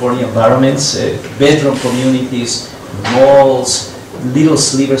Southern California environments, bedroom communities, malls, little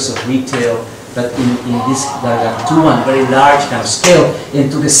slivers of retail, but in this gargantuan, very large kind of scale.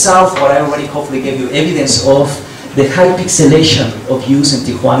 And to the south, what I already hopefully gave you evidence of, the high pixelation of use in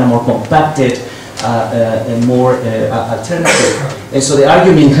Tijuana, more compacted and more alternative. And so the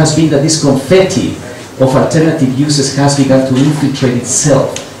argument has been that this confetti of alternative uses has begun to infiltrate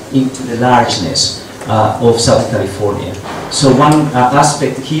itself into the largeness of Southern California. So one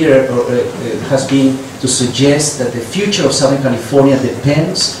aspect here has been to suggest that the future of Southern California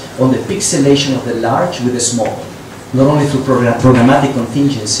depends on the pixelation of the large with the small, not only through programmatic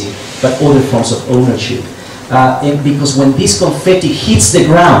contingency, but other forms of ownership. And because when this confetti hits the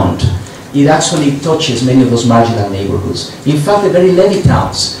ground, it actually touches many of those marginal neighborhoods. In fact, the very levee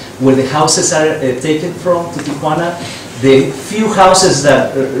towns, where the houses are taken from to Tijuana, the few houses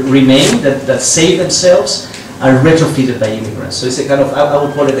that remain, that save themselves, are retrofitted by immigrants. So it's a kind of, I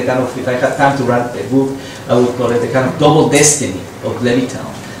would call it the kind of, if I had time to write a book, I would call it the kind of double destiny of Levittown.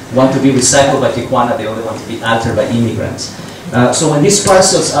 One to be recycled by Tijuana, the other one to be altered by immigrants. So when these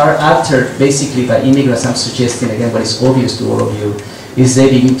parcels are altered basically by immigrants, I'm suggesting again what is obvious to all of you, is they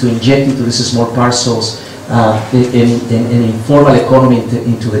begin to inject into these small parcels an informal economy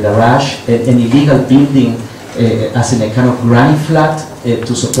into the garage, an illegal building as in a kind of granny flat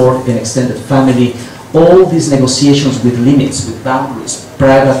to support an extended family. All these negotiations with limits, with boundaries,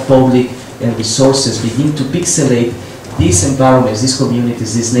 private, public, and resources begin to pixelate these environments, these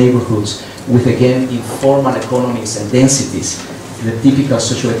communities, these neighborhoods with, again, informal economies and densities, the typical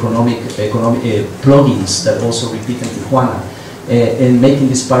socio-economic plugins that also repeat in Tijuana, and making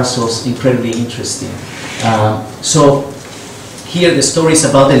these parcels incredibly interesting. So here the story is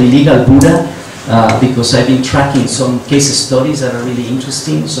about an illegal Buddha, because I've been tracking some case studies that are really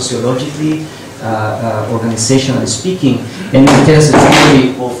interesting sociologically, organizationally speaking, and it tells the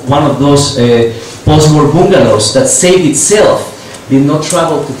story of one of those post-war bungalows that saved itself, did not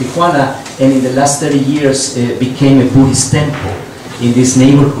travel to Tijuana, and in the last 30 years became a Buddhist temple in this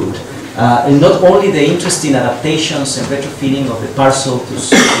neighborhood. And not only the interesting adaptations and retrofitting of the parcel to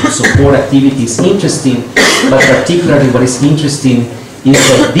support activities interesting, but particularly what is interesting is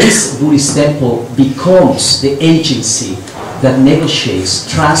that this Buddhist temple becomes the agency that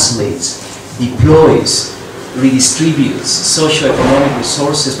negotiates, translates, deploys, redistributes socio-economic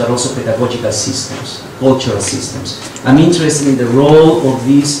resources, but also pedagogical systems, cultural systems. I'm interested in the role of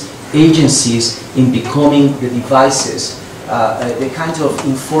these agencies in becoming the devices, the kind of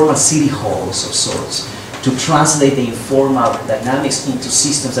informal city halls of sorts, to translate the informal dynamics into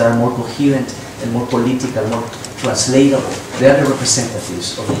systems that are more coherent and more political, more translatable. They are the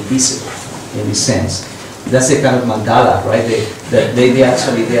representatives of the invisible in this sense. That's a kind of mandala, right? They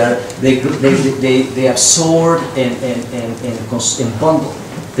absorb and bundle.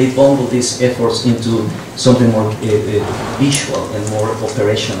 They bundle these efforts into something more visual and more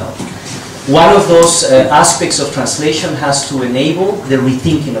operational. One of those aspects of translation has to enable the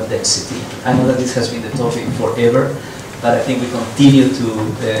rethinking of density. I know that this has been the topic forever, but I think we continue to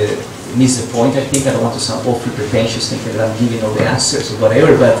miss the point. I think I don't want to sound awfully pretentious thinking that I'm giving all the answers or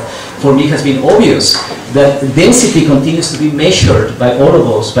whatever, but for me it has been obvious that density continues to be measured by all of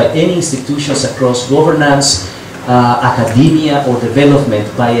us, by any institutions across governance, academia, or development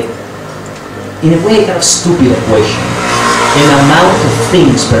by, in a way, kind of stupid equation. An amount of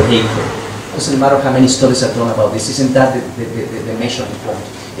things per acre. Doesn't matter how many studies are done about this, isn't that the measuring point?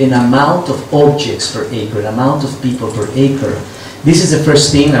 An amount of objects per acre, an amount of people per acre. This is the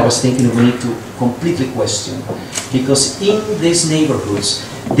first thing I was thinking we need to completely question, because in these neighborhoods,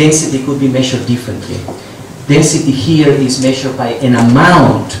 density could be measured differently. Density here is measured by an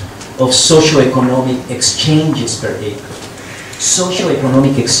amount of socio-economic exchanges per acre.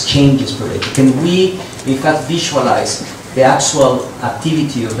 Socio-economic exchanges per acre. Can we, in fact, visualize the actual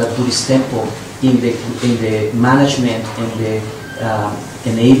activity of that Buddhist temple in the management and the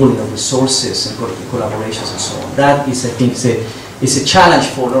enabling of resources and collaborations and so on. That is, I think, is a challenge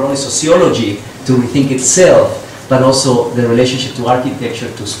for not only sociology to rethink itself, but also the relationship to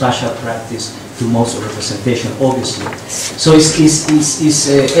architecture, to spatial practice, to modes of representation, obviously. So it's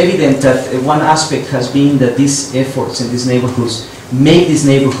evident that one aspect has been that these efforts in these neighborhoods make these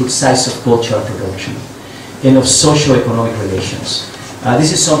neighborhoods sites of cultural production and of socio-economic relations.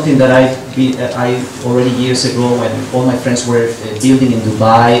 This is something that I already years ago, when all my friends were building in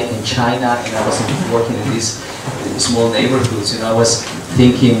Dubai, in China, and I was working in these small neighborhoods, I was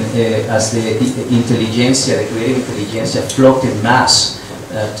thinking as the intelligentsia, the creative intelligentsia, flocked in mass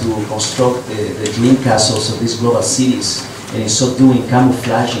to construct the dream castles of these global cities, and in so doing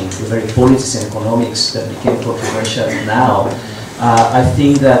camouflaging the very politics and economics that became controversial now. I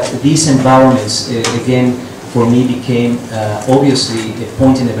think that these environments, again, for me became obviously a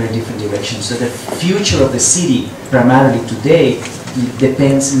point in a very different direction. So the future of the city, primarily today,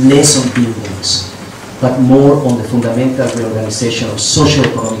 depends less on buildings, but more on the fundamental reorganization of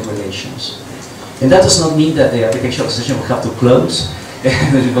socio-economic relations. And that does not mean that the Architectural Association will have to close,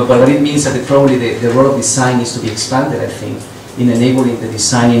 but it means that probably the role of design needs to be expanded, I think, in enabling the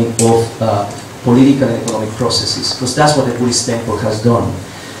designing of political and economic processes, because that's what the Buddhist temple has done.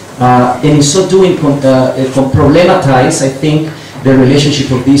 And in so doing, problematize, I think, the relationship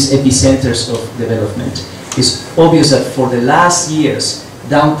of these epicenters of development. It's obvious that for the last years,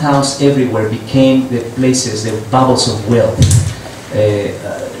 downtowns everywhere became the places, the bubbles of wealth.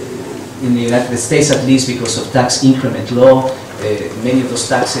 In the United States, at least, because of tax increment law, many of those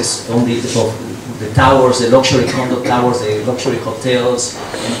taxes on the towers, the luxury condo towers, the luxury hotels,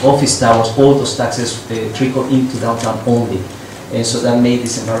 and office towers, all those taxes trickle into downtown only. And so that made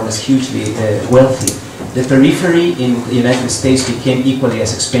these environments hugely wealthy. The periphery in the United States became equally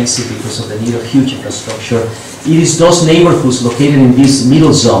as expensive because of the need of huge infrastructure. It is those neighborhoods located in this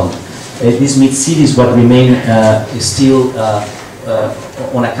middle zone, these mid-cities, what remain still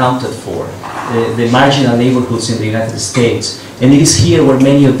unaccounted for, the marginal neighborhoods in the United States. And it is here where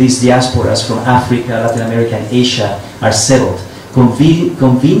many of these diasporas from Africa, Latin America, and Asia are settled,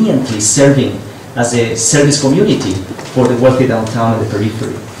 conveniently serving as a service community for the wealthy downtown and the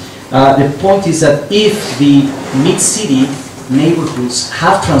periphery. The point is that if the mid-city neighborhoods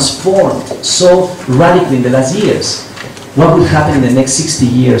have transformed so radically in the last years, what will happen in the next 60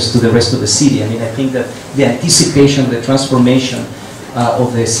 years to the rest of the city? I mean, I think that the anticipation, the transformation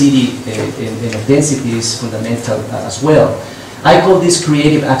of the city in density is fundamental as well. I call these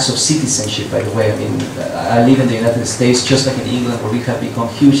creative acts of citizenship, by the way. I mean, I live in the United States, just like in England, where we have become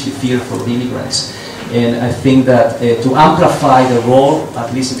hugely fearful of immigrants. And I think that to amplify the role,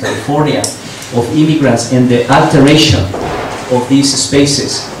 at least in California, of immigrants and the alteration of these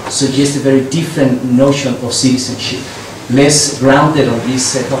spaces suggests a very different notion of citizenship, less grounded on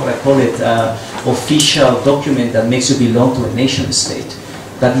this, how would I call it, official document that makes you belong to a nation state,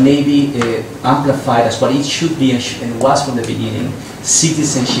 but maybe amplified as what it should be and was from the beginning.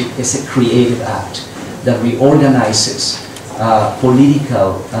 Citizenship is a creative act that reorganizes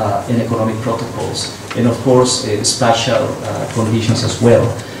political and economic protocols, and of course spatial conditions as well.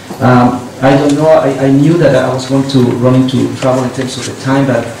 I don't know, I knew that I was going to run into trouble in terms of the time,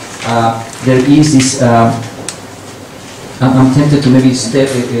 but there is this, I'm tempted to maybe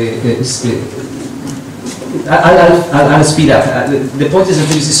I'll speed up. The point is that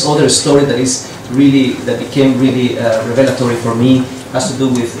there is this other story that is really, that became really revelatory for me, has to do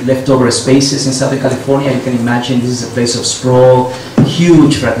with leftover spaces in Southern California. You can imagine this is a place of sprawl,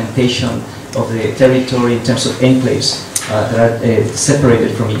 huge fragmentation of the territory in terms of enclaves that are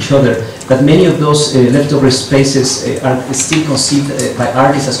separated from each other. But many of those leftover spaces are still conceived by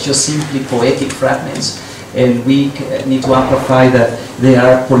artists as just simply poetic fragments. And we need to amplify that they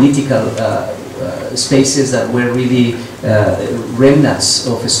are political spaces that were really remnants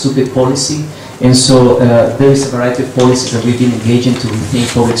of a stupid policy. And so there is a variety of policies that we've been engaging to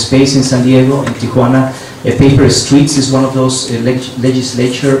rethink public space in San Diego, in Tijuana. Paper streets is one of those pieces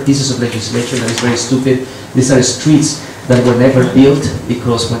of legislature that is very stupid. These are streets that were never built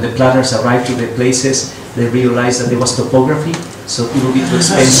because when the planners arrived to the places, they realized that there was topography, so it would be too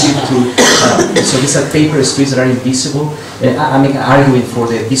expensive to, so these are paper streets that are invisible. I'm arguing for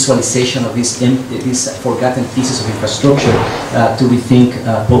the visualization of these forgotten pieces of infrastructure to rethink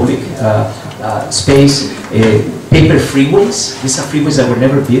public space. Paper freeways, these are freeways that were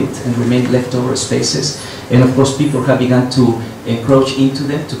never built and remain leftover spaces. And of course people have begun to encroach into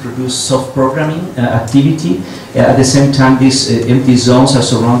them to produce soft programming activity. At the same time, these empty zones are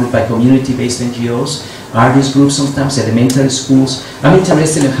surrounded by community-based NGOs, artist groups sometimes, elementary schools. I'm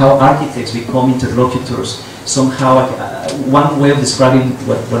interested in how architects become interlocutors somehow, one way of describing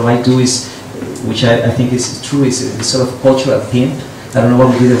what I do is, which I think is true, is a sort of cultural pimp. I don't know what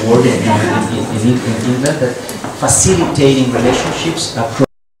would be the word in England, but facilitating relationships across